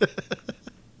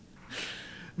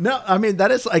 No, I mean,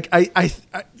 that is like,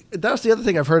 that was the other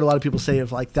thing I've heard a lot of people say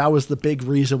of like, that was the big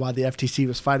reason why the FTC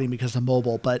was fighting because of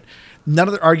mobile, but none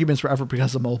of their arguments were ever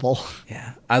because of mobile.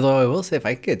 Yeah. Although I will say if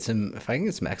I can get some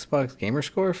Xbox gamer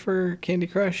score for Candy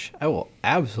Crush, I will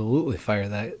absolutely fire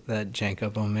that jank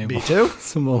up on mobile. Me too.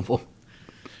 Some mobile.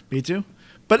 Me too.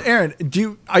 But Aaron,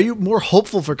 are you more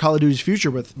hopeful for Call of Duty's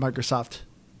future with Microsoft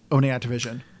owning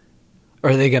Activision?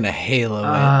 Or are they going to Halo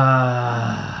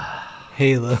it?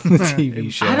 Halo, the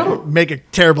TV show. I don't make a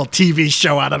terrible TV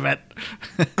show out of it.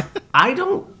 I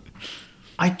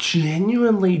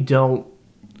genuinely don't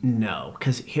know.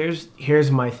 Because here's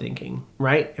my thinking,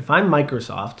 right? If I'm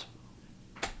Microsoft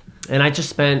and I just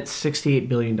spent $68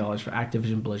 billion for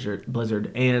Activision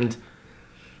Blizzard, and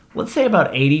let's say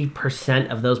about 80%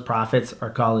 of those profits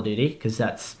are Call of Duty, because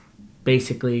that's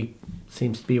basically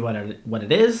seems to be what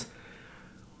it is.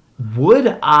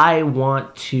 Would I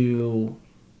want to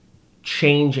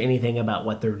change anything about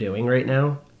what they're doing right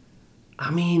now? I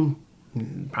mean,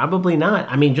 probably not.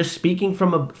 I mean, just speaking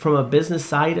from a business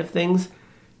side of things,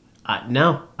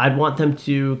 no. I'd want them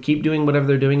to keep doing whatever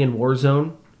they're doing in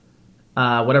Warzone,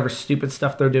 whatever stupid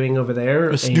stuff they're doing over there.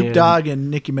 With Snoop Dogg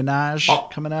and Nicki Minaj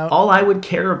coming out. All I would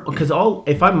care, because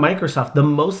if I'm Microsoft, the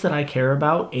most that I care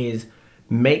about is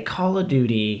make Call of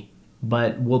Duty,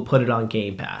 but we'll put it on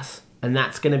Game Pass. And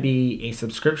that's going to be a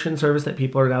subscription service that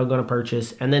people are now going to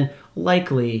purchase. And then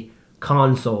likely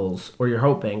consoles, or you're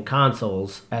hoping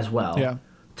consoles as well,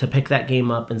 to pick that game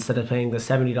up. Instead of paying the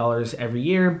 $70 every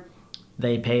year,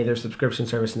 they pay their subscription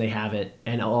service and they have it.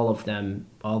 And all of them,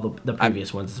 all the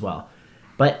previous ones as well.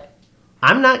 But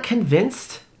I'm not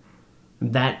convinced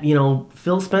that,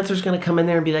 Phil Spencer's going to come in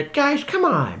there and be like, guys, come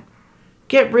on.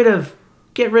 Get rid of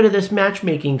this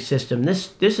matchmaking system.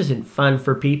 This isn't fun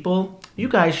for people. You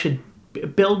guys should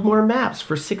build more maps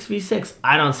for 6v6.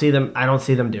 I don't see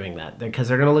them doing that, because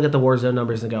they're going to look at the Warzone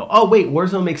numbers and go, oh wait,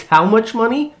 Warzone makes how much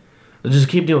money? They'll just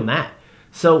keep doing that.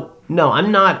 So no, I'm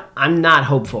not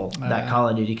hopeful that Call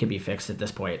of Duty can be fixed at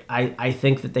this point. I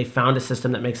think that they found a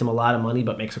system that makes them a lot of money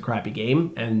but makes a crappy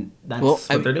game, and that's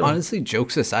what they're doing. Honestly,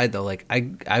 jokes aside though, like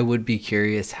I would be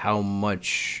curious how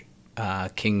much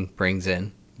King brings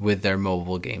in with their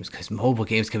mobile games, because mobile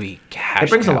games can be cash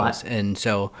cows, a lot, and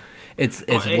so it's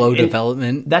low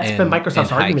development. That's been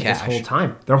Microsoft's argument this whole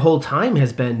time. Their whole time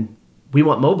has been, we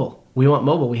want mobile. We want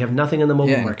mobile. We have nothing in the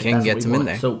mobile market. King gets them in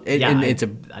there. So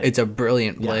it's a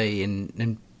brilliant play,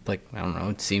 and like, I don't know,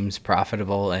 it seems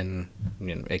profitable, and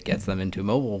it gets them into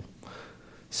mobile.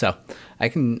 So I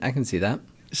can see that.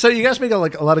 So you guys make a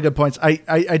lot of good points.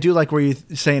 I do like where you're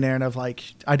saying, Aaron, of like,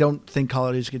 I don't think Call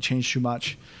of Duty could change too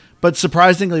much. But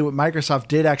surprisingly, what Microsoft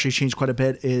did actually change quite a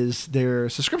bit is their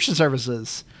subscription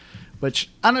services,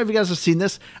 which I don't know if you guys have seen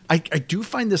this. I do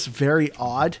find this very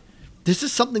odd. This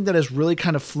is something that has really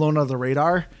kind of flown under the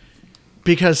radar,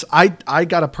 because I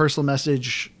got a personal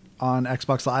message on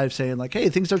Xbox Live saying like, hey,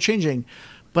 things are changing.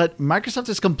 But Microsoft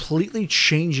is completely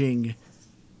changing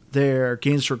their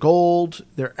Games for Gold,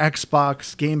 their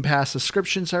Xbox Game Pass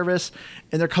subscription service,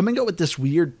 and they're coming out with this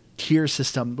weird tier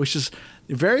system, which is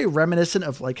very reminiscent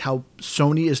of like how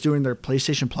Sony is doing their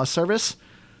PlayStation Plus service,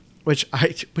 which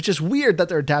is weird that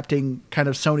they're adapting kind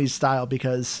of Sony's style,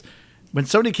 because when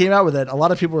Sony came out with it, a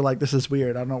lot of people were like, this is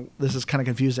weird. I don't know. This is kind of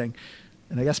confusing.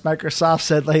 And I guess Microsoft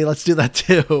said, hey, let's do that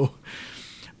too.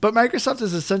 But Microsoft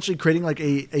is essentially creating like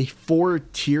a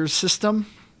 4-tier system.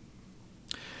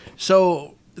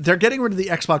 So they're getting rid of the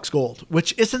Xbox Gold,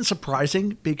 which isn't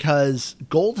surprising because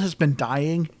Gold has been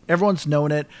dying. Everyone's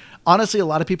known it. Honestly, a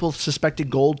lot of people suspected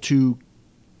Gold to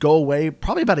go away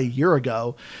probably about a year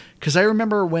ago, because I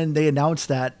remember when they announced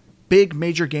that big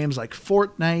major games like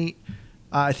Fortnite,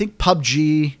 I think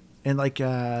PUBG, and like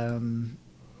I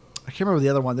can't remember the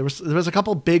other one. There was a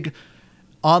couple big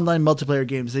online multiplayer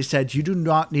games. They said you do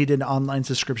not need an online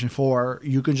subscription for.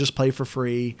 You can just play for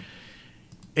free.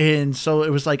 And so it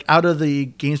was like out of the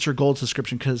Games for Gold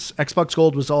subscription, because Xbox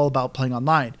Gold was all about playing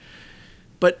online.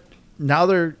 But now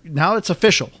it's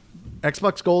official.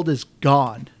 Xbox Gold is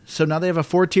gone. So now they have a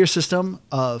 4-tier system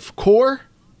of core,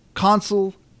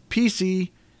 console,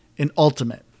 PC, and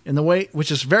ultimate. In the way,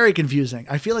 which is very confusing.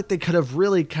 I feel like they could have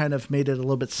really kind of made it a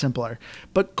little bit simpler.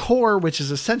 But core, which is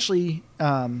essentially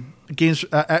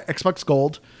Xbox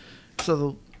Gold.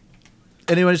 So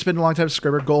anyone who's been a long time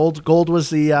subscriber, Gold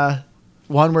was the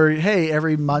one where, hey,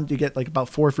 every month you get like about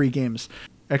 4 free games.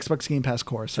 Xbox Game Pass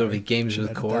Core. So it'll be games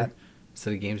with core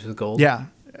instead of games with gold? Yeah.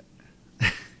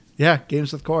 Yeah,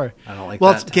 games with core. I don't like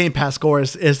well, that. Well, Game Pass Core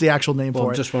is the actual name for it.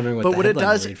 I'm just wondering what the headline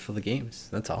will read for the games.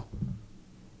 That's all.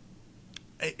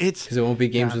 It's because it won't be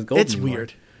games with gold. It's anymore.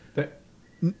 weird.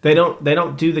 They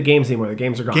don't do the games anymore. The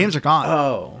games are gone. Games are gone.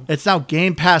 Oh, it's now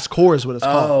Game Pass Core is what it's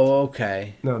called. Oh,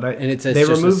 okay. No, and it says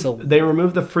they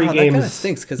removed the free games. That kind of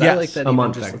stinks because I like that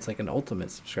even just thing. it's like an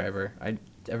ultimate subscriber.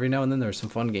 Every now and then there were some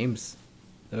fun games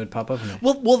that would pop up in it.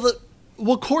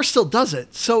 Well, Core still does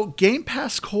it. So Game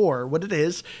Pass Core, what it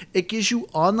is, it gives you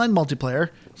online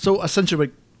multiplayer. So essentially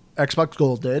what Xbox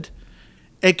Gold did.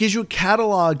 It gives you a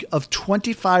catalog of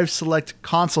 25 select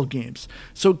console games.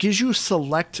 So it gives you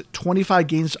select 25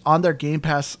 games on their Game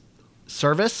Pass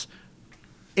service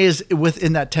is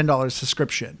within that $10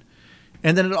 subscription.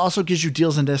 And then it also gives you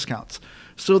deals and discounts.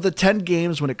 So the 10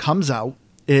 games when it comes out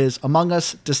is Among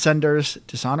Us, Descenders,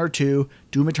 Dishonored 2,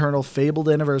 Doom Eternal, Fabled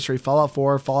Anniversary, Fallout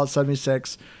 4, Fallout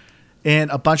 76,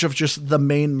 and a bunch of just the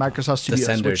main Microsoft studios,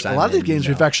 Descenders, which a lot of the games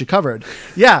we've actually covered.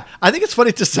 Yeah, I think it's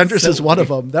funny. Descenders is one of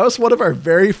them. That was one of our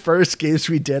very first games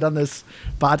we did on this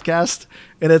podcast,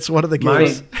 and it's one of the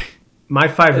games. My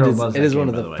 5-year-old loves it. It is one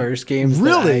of the first games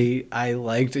really that I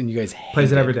liked, and you guys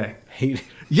plays it every day. Hate it.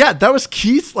 Yeah, that was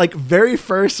Keith's very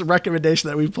first recommendation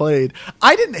that we played.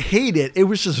 I didn't hate it. It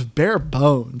was just bare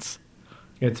bones.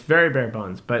 It's very bare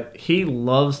bones, but he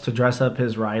loves to dress up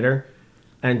his rider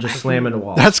and just slam into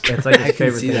walls. That's great. It's like his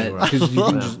favorite thing. Because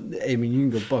you can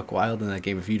go buck wild in that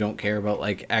game if you don't care about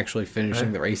actually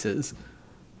finishing the races.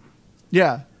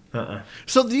 Yeah.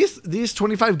 So these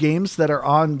 25 games that are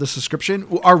on the subscription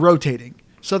are rotating.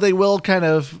 So they will kind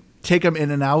of take them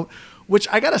in and out, which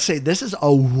I got to say, this is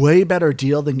a way better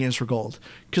deal than Games for Gold.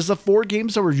 Because the 4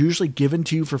 games that were usually given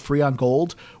to you for free on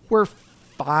Gold were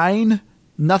fine.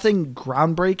 Nothing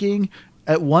groundbreaking.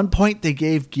 At one point, they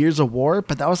gave Gears of War,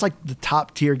 but that was the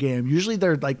top tier game. Usually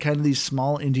they're kind of these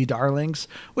small indie darlings,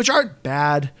 which aren't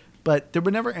bad, but there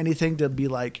were never anything to be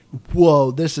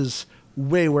whoa, this is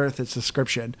way worth its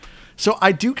subscription. So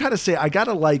I do kind of say, I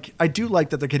do like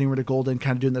that they're getting rid of Gold and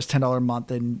kind of doing this $10 a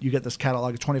month, and you get this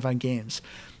catalog of 25 games.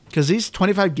 Because these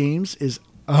 25 games is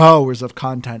hours of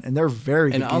content, and they're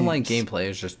very good. And online gameplay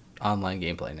is just online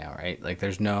gameplay now, right?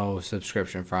 There's no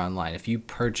subscription for online. If you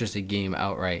purchase a game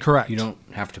outright, correct, you don't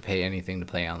have to pay anything to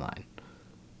play online.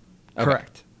 Okay.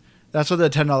 Correct. That's what the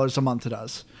 $10 a month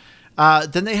does.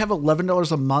 Then they have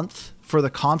 $11 a month for the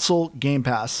console Game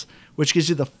Pass, which gives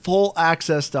you the full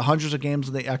access to hundreds of games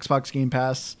on the Xbox Game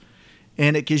Pass,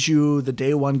 and it gives you the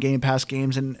day one Game Pass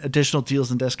games and additional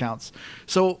deals and discounts.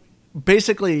 So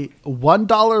basically,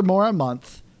 $1 more a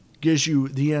month gives you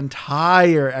the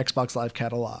entire Xbox Live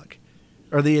catalog,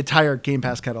 or the entire Game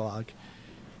Pass catalog,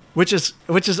 which is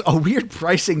a weird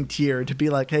pricing tier to be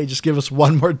hey, just give us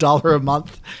 $1 more a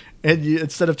month, and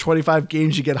instead of 25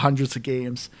 games, you get hundreds of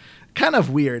games. Kind of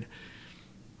weird.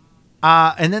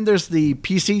 And then there's the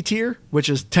PC tier, which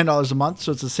is $10 a month,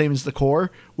 so it's the same as the core,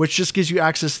 which just gives you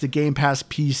access to Game Pass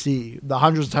PC, the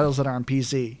hundreds of titles that are on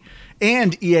PC,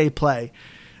 and EA Play.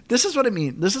 This is what I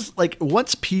mean. This is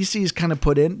once PC is kind of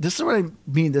put in, this is what I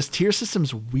mean. This tier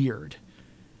system's weird.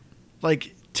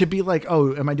 To be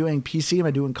oh, am I doing PC? Am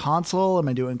I doing console? Am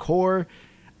I doing core?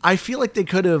 I feel like they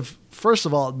could have, first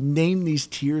of all, named these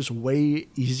tiers way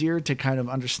easier to kind of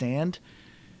understand.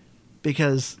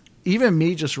 Because even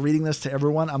me just reading this to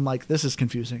everyone, I'm this is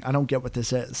confusing. I don't get what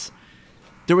this is.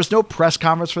 There was no press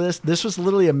conference for this. This was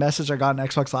literally a message I got on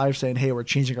Xbox Live saying, hey, we're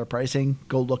changing our pricing.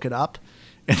 Go look it up.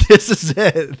 And this is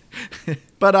it.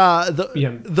 But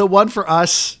the one for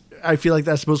us, I feel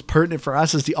that's most pertinent for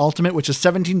us, is the Ultimate, which is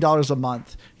 $17 a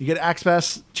month. You get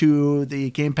access to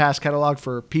the Game Pass catalog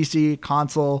for PC,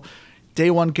 console.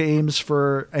 day one games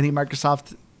for any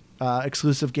Microsoft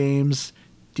exclusive games,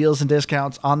 deals and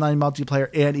discounts, online multiplayer,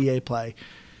 and EA Play.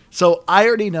 So I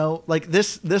already know, like,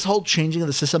 this whole changing of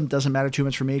the system doesn't matter too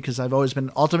much for me because I've always been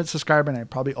an Ultimate subscriber and I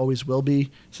probably always will be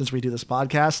since we do this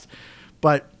podcast.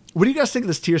 But what do you guys think of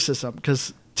this tier system?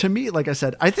 Because to me, like I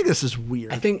said, I think this is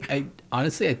weird.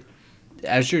 Honestly,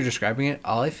 as you're describing it,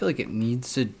 all I feel like it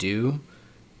needs to do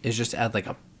is just add like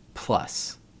a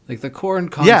plus. Like the core and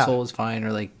console is fine,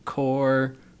 or like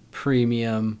core,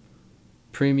 premium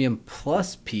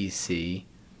plus PC,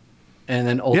 and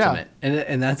then ultimate.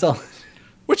 And that's all.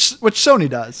 Which Sony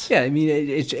does. Yeah, I mean,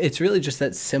 it's really just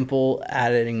that simple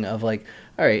adding of like,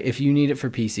 all right, if you need it for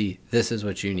PC, this is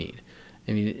what you need.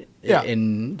 I mean,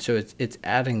 and so it's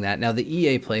adding that. Now the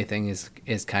EA Play thing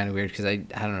is kind of weird because I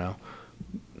don't know,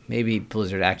 maybe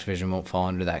Blizzard Activision won't fall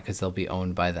under that because they'll be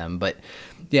owned by them. But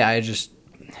yeah,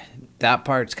 that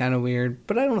part's kind of weird,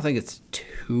 but I don't think it's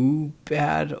too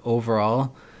bad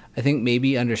overall. I think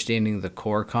maybe understanding the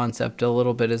core concept a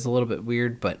little bit is a little bit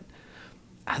weird, but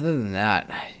other than that,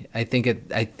 I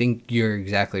think you're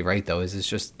exactly right though. It's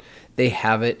just they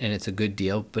have it and it's a good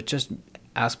deal, but just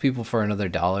ask people for another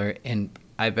 $1 and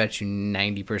I bet you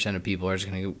 90% of people are just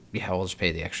going to go, yeah, we'll just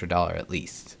pay the extra $1 at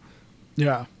least.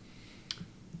 Yeah.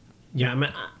 Yeah,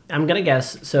 I'm going to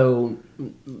guess. So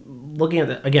looking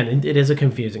at again, it is a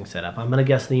confusing setup. I'm going to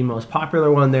guess the most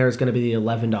popular one there is going to be the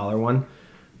 $11 one.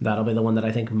 That'll be the one that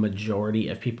I think majority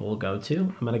of people will go to.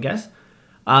 I'm going to guess.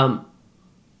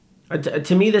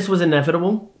 To me, this was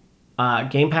inevitable.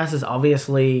 Game Pass is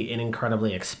obviously an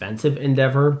incredibly expensive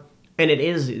endeavor, and it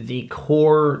is the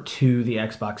core to the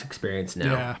Xbox experience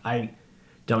now. Yeah. I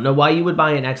don't know why you would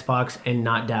buy an Xbox and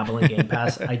not dabble in Game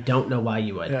Pass. I don't know why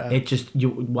you would. Yeah.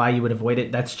 Why you would avoid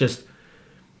it. That's just,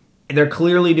 they're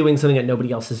clearly doing something that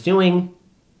nobody else is doing.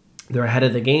 They're ahead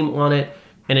of the game on it.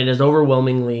 And it is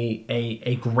overwhelmingly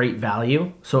a great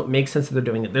value. So it makes sense that they're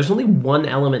doing it. There's only one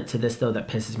element to this, though, that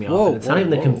pisses me off. And it's not even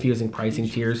the confusing pricing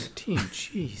tiers.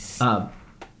 Jeez.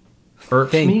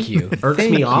 Irks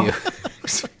me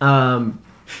off.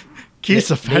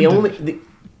 Keith's offended.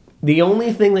 The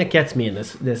only thing that gets me in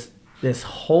this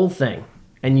whole thing,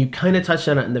 and you kind of touched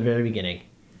on it in the very beginning,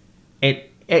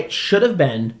 it should have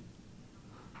been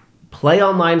play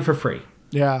online for free.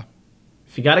 Yeah.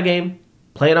 If you got a game,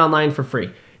 play it online for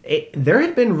free. There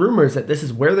had been rumors that this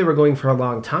is where they were going for a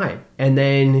long time. And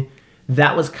then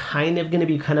that was kind of going to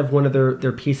be kind of one of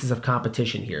their pieces of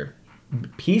competition here.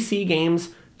 PC games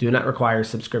do not require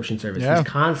subscription service. Yeah. These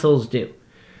consoles do.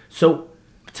 So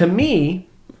to me,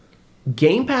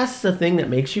 Game Pass is a thing that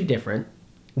makes you different.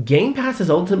 Game Pass is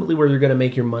ultimately where you're going to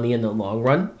make your money in the long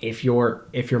run if you're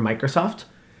Microsoft.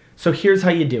 So here's how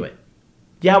you do it.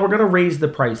 Yeah, we're going to raise the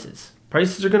prices.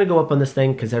 Prices are going to go up on this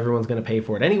thing because everyone's going to pay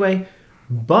for it anyway.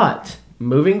 But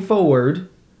moving forward,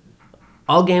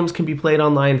 all games can be played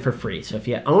online for free. So if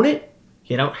you own it,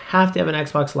 you don't have to have an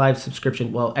Xbox Live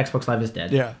subscription. Well, Xbox Live is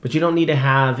dead. Yeah. But you don't need to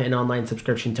have an online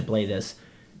subscription to play this.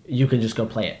 You can just go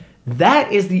play it.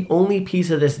 That is the only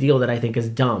piece of this deal that I think is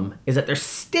dumb, is that they're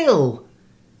still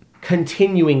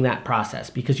continuing that process.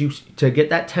 Because to get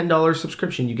that $10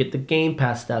 subscription, you get the Game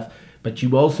Pass stuff, but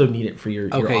you also need it for your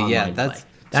online play.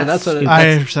 That's what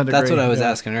I was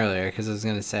asking earlier, because I was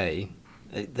going to say,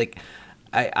 like,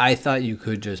 I thought you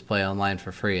could just play online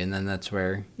for free, and then that's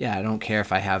where, yeah, I don't care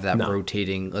if I have that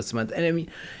rotating list month. And I mean,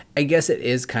 I guess it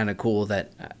is kind of cool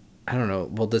that, I don't know,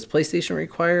 well, does PlayStation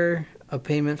require a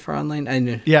payment for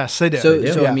online? Yes, they do.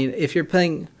 So I mean, if you're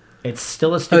playing, it's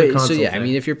still a stupid console. So yeah, thing. I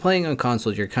mean, if you're playing on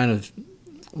console, you're kind of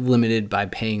limited by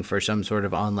paying for some sort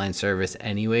of online service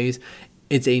anyways.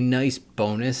 It's a nice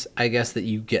bonus, I guess, that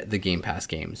you get the Game Pass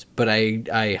games. But I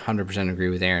 100% agree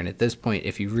with Aaron. At this point,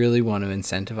 if you really want to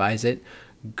incentivize it,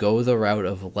 go the route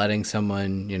of letting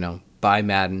someone, buy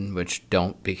Madden, which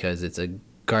don't, because it's a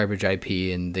garbage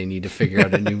IP and they need to figure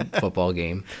out a new football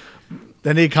game.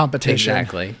 They need competition.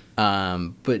 Exactly.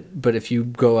 But if you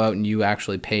go out and you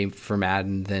actually pay for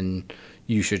Madden, then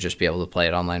you should just be able to play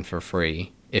it online for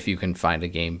free if you can find a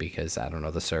game, because, I don't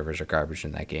know, the servers are garbage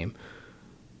in that game.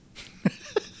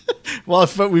 Well,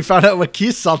 if we found out what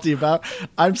Keith's salty about,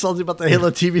 I'm salty about the Halo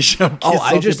TV show.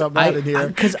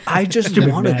 Because I just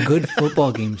want a good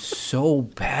football game so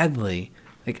badly.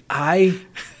 Like,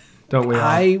 don't we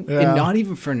all? And not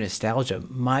even for nostalgia.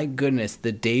 My goodness,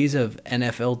 the days of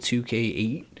NFL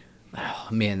 2K8. Oh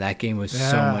man, that game was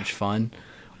so much fun.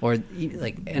 Or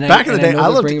like, and back in the day, I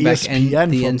loved ESPN back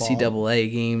the football.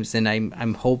 NCAA games, and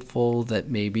I'm hopeful that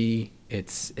maybe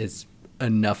it's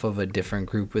enough of a different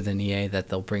group within EA that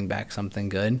they'll bring back something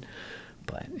good.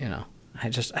 But I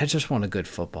just want a good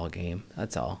football game.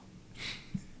 That's all.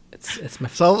 It's my.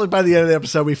 So hopefully by the end of the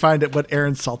episode, we find out what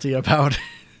Aaron's salty about.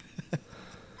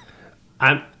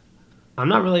 I'm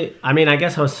not really. I mean, I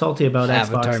guess I was salty about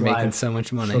Avatar Xbox making Live. so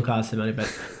much money. Still costing money,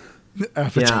 but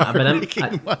Avatar but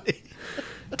making money.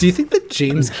 Do you think that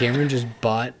James Cameron just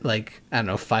bought like, I don't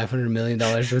know, $500 million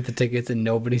worth of tickets and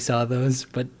nobody saw those,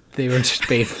 but they were just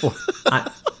paid for?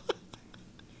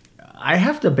 I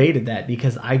have debated that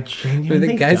because I genuinely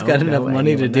the guy's got enough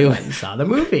money to do it. Saw the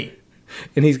movie,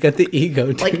 And he's got the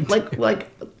ego to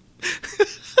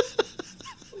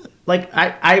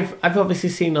I've obviously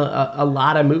seen a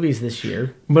lot of movies this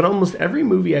year, but almost every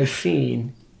movie I've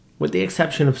seen, with the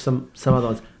exception of some of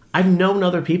those, I've known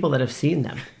other people that have seen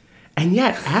them. And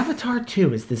yet, Avatar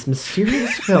 2 is this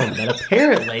mysterious film that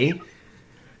apparently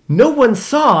no one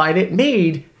saw, and it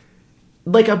made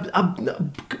like a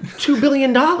 $2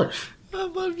 billion. I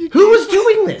love you. Who was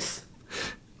doing this?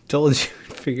 Told you,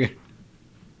 figured.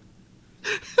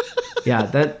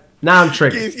 Yeah, now I'm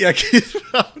triggered. Keith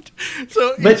found.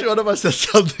 So each one of us has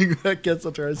something that gets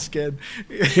under our skin.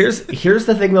 Here's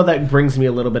the thing, though, that brings me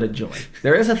a little bit of joy.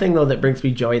 There is a thing, though, that brings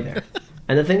me joy there.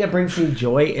 And the thing that brings me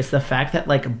joy is the fact that,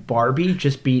 like, Barbie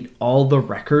just beat all the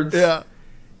records. Yeah.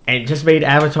 And just made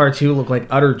Avatar 2 look like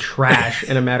utter trash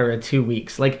in a matter of 2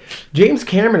 weeks. Like, James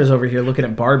Cameron is over here looking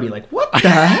at Barbie like, what the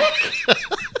heck?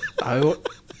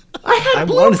 I had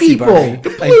blue people. I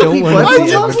don't want to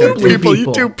see Avatar. blue People,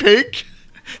 you do pink?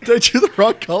 Did I do the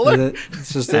wrong color?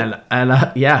 It's just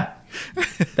yeah.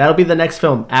 That'll be the next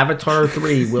film. Avatar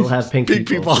 3 will have pink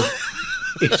people.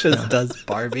 he just does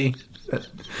Barbie. That's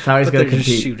how he's going to compete.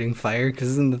 Just shooting fire, because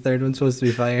isn't the third one supposed to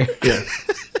be fire? Yeah.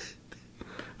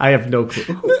 I have no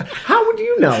clue. How would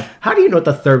you know? How do you know what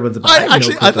the third one's about? I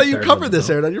thought you covered this,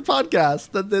 Aaron, on your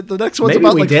podcast. The next one's Maybe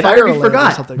about we like did. fire I already alarm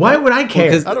forgot. or something. Why would I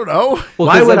care? I don't know. Well,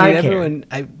 why would I care? everyone,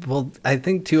 I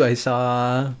think too. I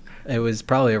saw it was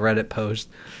probably a Reddit post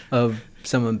of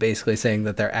someone basically saying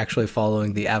that they're actually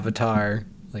following the Avatar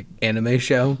like anime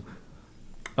show.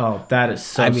 Oh, that is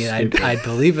so. I mean, stupid. I'd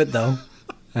believe it though.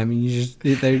 I mean, he's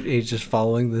just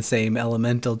following the same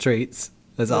elemental traits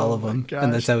as all of them,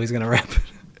 and that's how he's gonna rap it.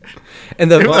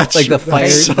 And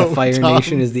the fire dumb.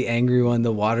 nation is the angry one.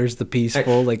 The water's the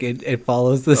peaceful. Like it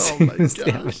follows the same as the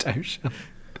gosh. Avatar show.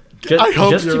 I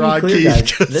hope just you're to be right, clear,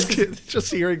 Keith. guys,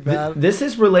 Just hearing that. This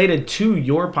is related to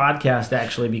your podcast,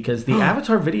 actually, because the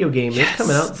Avatar video game is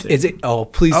coming out soon. Is it? Oh,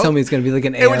 please tell me it's going to be like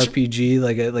an ARPG,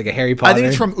 like a Harry Potter. I think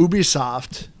it's from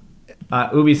Ubisoft.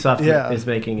 Ubisoft is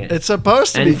making it. It's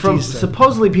supposed to and be from decent.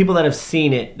 supposedly people that have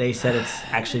seen it, they said it's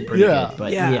actually pretty Yeah. good.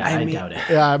 But Yeah, I mean- doubt it.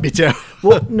 Yeah, me too.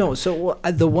 Well, no. So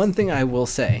the one thing I will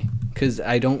say, because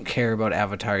I don't care about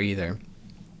Avatar either,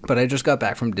 but I just got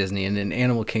back from Disney, and in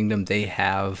Animal Kingdom they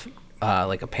have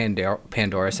like a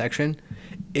Pandora section.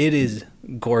 It is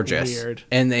gorgeous. Weird.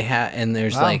 And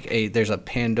there's there's a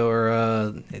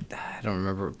Pandora. I don't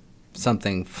remember,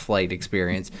 something flight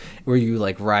experience where you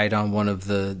like ride on one of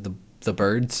the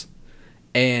birds,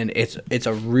 and it's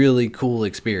a really cool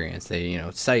experience. They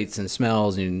sights and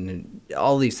smells and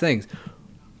all these things.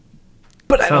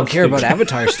 But I don't care about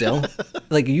Avatar still.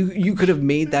 Like you could have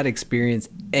made that experience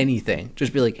anything.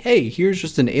 Just be like, hey, here's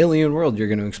just an alien world you're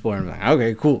going to explore. And I'm like,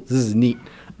 okay, cool. This is neat.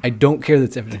 I don't care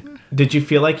that's everything. Did you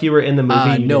feel like you were in the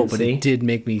movie? No, but it did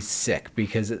make me sick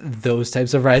because those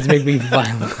types of rides make me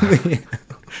violently.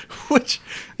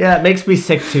 Yeah, it makes me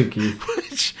sick too,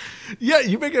 Keith. Yeah,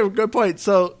 you make a good point.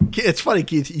 So it's funny,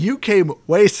 Keith. You came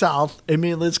way south, and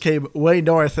me and Liz came way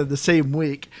north in the same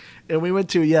week, and we went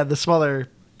to the smaller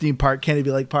theme park,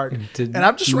 Canopy Lake Park, and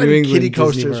I'm just riding kiddie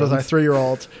coasters with our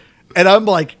 3-year-old, and I'm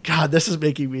like, God, this is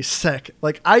making me sick.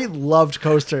 Like I loved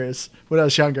coasters when I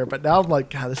was younger, but now I'm like,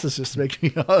 God, this is just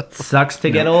making me up. Sucks to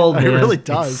get old, man. It really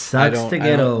does. It sucks to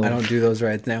get old. I don't do those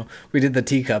rides now. We did the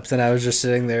teacups, and I was just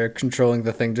sitting there controlling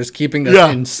the thing, just keeping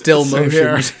us in still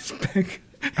motion.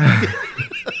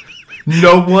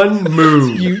 No one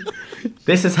move.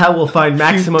 This is how we'll find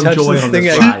maximum joy on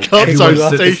this ride. Teacups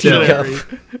are stationary.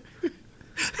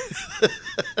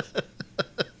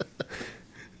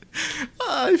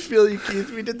 I feel you, Keith.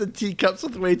 We did the teacups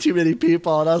with way too many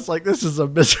people, and I was like, this is a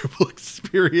miserable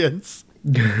experience.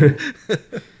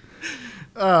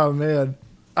 Oh, man.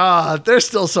 There's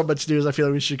still so much news I feel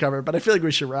like we should cover, but I feel like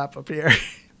we should wrap up here.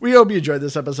 We hope you enjoyed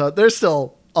this episode. There's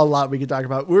still a lot we can talk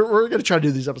about. We're going to try to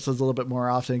do these episodes a little bit more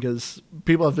often because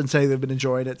people have been saying they've been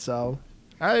enjoying it. So,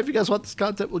 all right, if you guys want this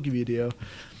content, we'll give you a deal.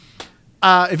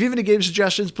 If you have any game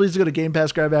suggestions, please go to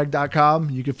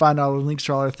GamePassGrabBag.com. You can find all the links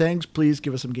to all our things. Please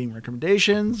give us some game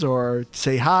recommendations or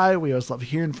say hi. We always love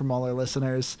hearing from all our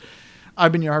listeners.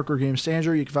 I've been your Hardcore Games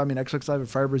Andrew. You can find me on Xbox Live at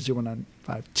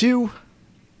Firebird01952.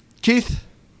 Keith,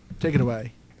 take it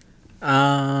away.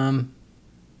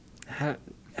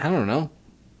 I don't know.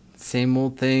 Same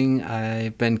old thing.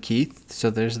 I've been Keith, so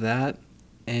there's that.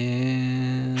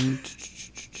 And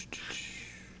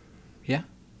yeah,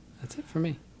 that's it for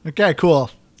me. Okay,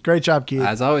 cool. Great job, Keith.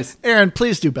 As always. Aaron,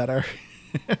 please do better.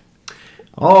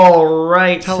 All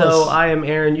right, Tell so us. I am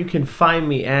Aaron. You can find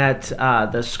me at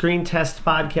the Screen Test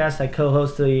Podcast. I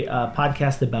co-host a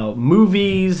podcast about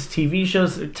movies, TV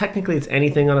shows. Technically, it's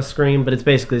anything on a screen, but it's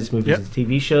basically just movies and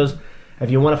TV shows. If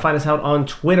you want to find us out on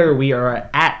Twitter, we are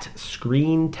at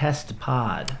Screen Test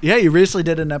Pod. Yeah, you recently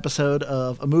did an episode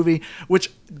of a movie,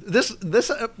 which this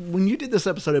when you did this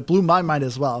episode, it blew my mind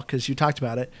as well because you talked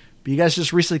about it. But you guys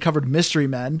just recently covered Mystery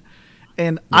Men,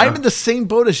 and I'm in the same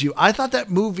boat as you. I thought that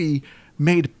movie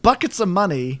made buckets of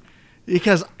money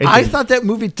because I thought that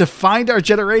movie defined our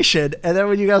generation, and then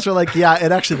when you guys were like, "Yeah,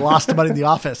 it actually lost money in The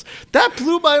Office," that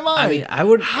blew my mind. I mean, I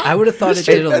would have thought it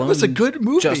did alone. Was a good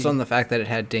movie just on the fact that it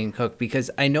had Dane Cook, because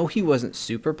I know he wasn't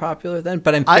super popular then,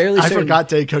 but I'm fairly certain. I forgot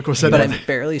Dane Cook was in it. But I'm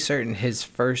fairly certain his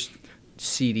first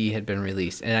CD had been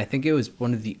released, and I think it was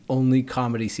one of the only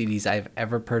comedy CDs I've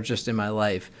ever purchased in my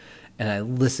life, and I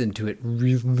listened to it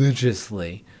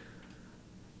religiously.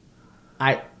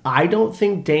 I don't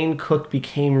think Dane Cook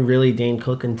became really Dane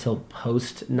Cook until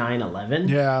post 9/11.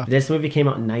 Yeah. This movie came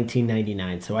out in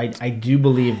 1999, so I do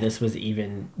believe this was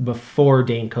even before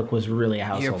Dane Cook was really a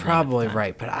household. You're name at the probably time.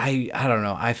 right, but I don't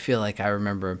know. I feel like I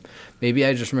remember. Maybe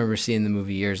I just remember seeing the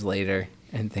movie years later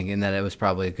and thinking that it was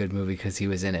probably a good movie because he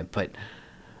was in it.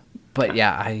 But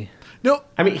yeah, No,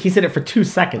 I mean, he's in it for 2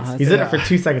 seconds. He's in it for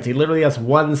 2 seconds. He literally has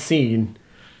one scene.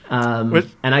 And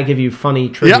I give you funny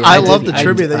trivia. yeah, I love the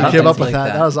trivia that you came up with.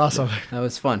 That was awesome. That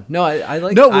was fun. No, I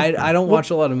like. No, I don't watch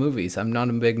a lot of movies. I'm not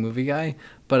a big movie guy,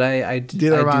 but I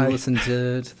do listen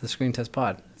to the Screen Test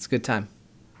Pod. It's a good time.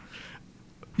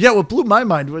 Yeah, what blew my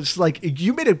mind was like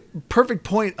you made a perfect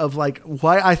point of like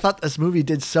why I thought this movie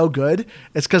did so good.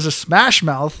 It's because of Smash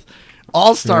Mouth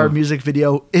all-star music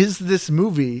video is this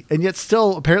movie, and yet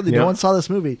still apparently no one saw this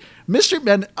movie. Mystery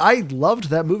Men, I loved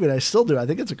that movie, and I still do. I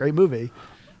think it's a great movie.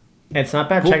 It's not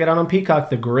bad. Cool. Check it out on Peacock,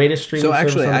 the greatest streaming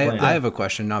service on the actually, planet. I have a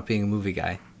question, not being a movie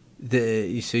guy.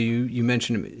 So you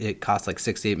mentioned it cost like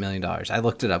 $68 million. I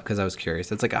looked it up because I was curious.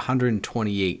 That's like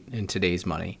 128 in today's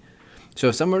money. So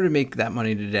if someone were to make that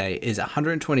money today, is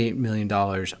 $128 million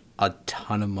a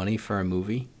ton of money for a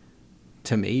movie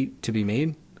to be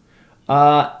made?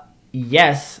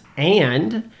 Yes,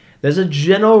 and there's a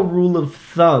general rule of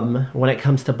thumb when it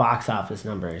comes to box office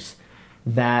numbers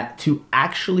that to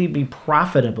actually be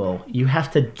profitable, you have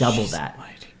to double that.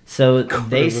 So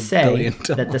they say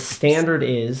that the standard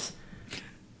is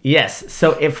yes.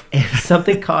 So if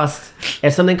something costs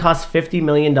 $50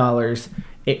 million,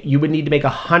 you would need to make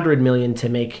 $100 million to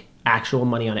make actual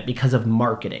money on it because of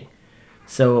marketing.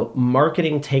 So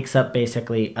marketing takes up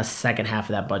basically a second half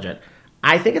of that budget.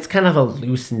 I think it's kind of a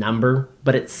loose number,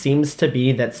 but it seems to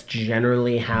be that's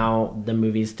generally how the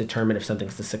movies determine if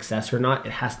something's a success or not.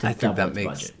 It has to double its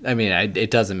budget. I mean,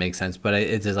 it doesn't make sense, but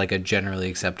it's like a generally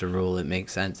accepted rule. It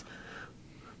makes sense.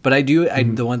 But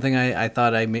the one thing I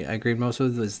thought I agreed most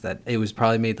with was that it was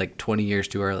probably made like 20 years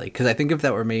too early. Because I think if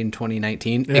that were made in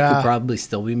 2019, it could probably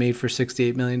still be made for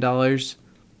 $68 million.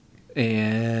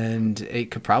 And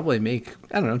it could probably make,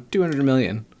 I don't know, $200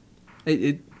 million.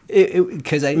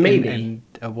 Because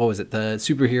what was it? The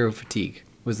superhero fatigue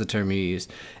was the term you used.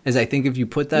 As I think if you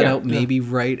put that out maybe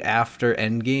right after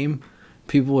Endgame,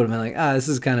 people would have been like, this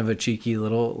is kind of a cheeky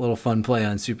little fun play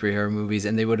on superhero movies,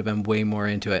 and they would have been way more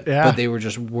into it. Yeah. But they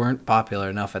weren't popular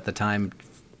enough at the time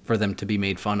for them to be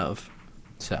made fun of.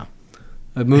 So,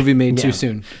 a movie made too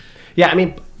soon. Yeah, I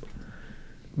mean,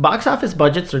 box office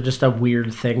budgets are just a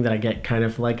weird thing that I get kind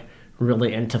of like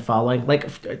really into following.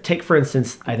 Like, take for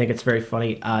instance, I think it's very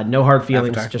funny. No Hard Feelings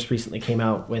Avatar just recently came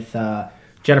out with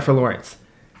Jennifer Lawrence.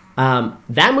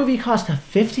 That movie cost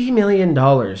 $50 million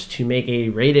to make a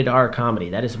rated R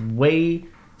comedy. That is way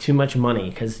too much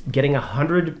money because getting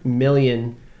 $100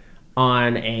 million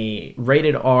on a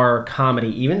rated R comedy,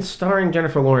 even starring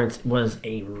Jennifer Lawrence, was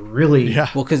a really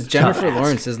well, because Jennifer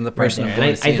Lawrence isn't the person I'm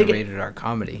going to see in a rated R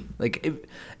comedy. Like,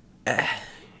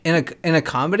 in a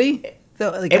comedy.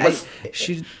 Like it was I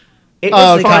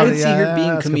could see her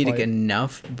being comedic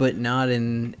enough, but not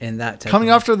in that type. Coming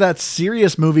after that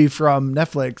serious movie from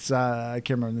Netflix, I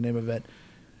can't remember the name of it,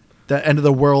 the End of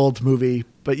the World movie.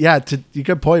 But yeah, you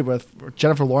good point with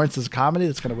Jennifer Lawrence's comedy.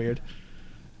 That's kind of weird.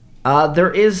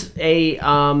 There is a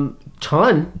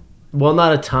ton, well,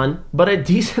 not a ton, but a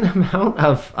decent amount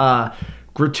of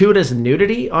gratuitous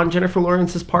nudity on Jennifer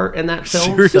Lawrence's part in that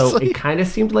film. Seriously? So it kind of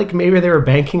seemed like maybe they were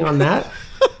banking on that.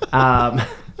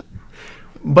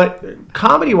 But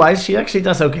comedy-wise, she actually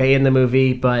does okay in the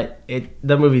movie. But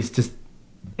the movie's just,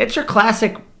 it's your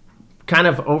classic kind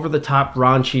of over-the-top,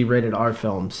 raunchy, rated R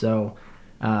film. So,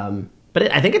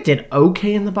 but I think it did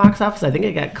okay in the box office. I think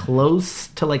it got close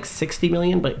to like 60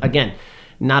 million, but again,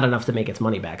 not enough to make its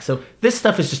money back. So this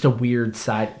stuff is just a weird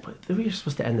side. We were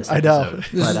supposed to end this episode.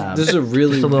 I know. This is a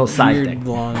really little weird,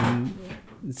 long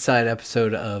side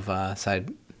episode of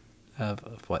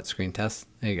what? Screen Test?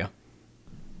 There you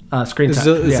go. Screen Test.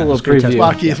 It's a little preview.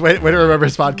 Wow, Keith, way to remember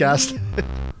his podcast.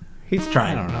 He's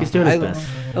trying. I don't know. He's doing his best.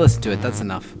 I listen to it. That's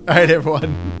enough. All right,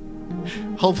 everyone.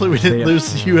 Hopefully we didn't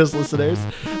lose you as listeners.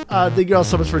 Thank you all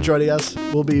so much for joining us.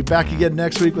 We'll be back again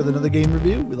next week with another game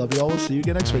review. We love you all. We'll see you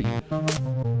again next week.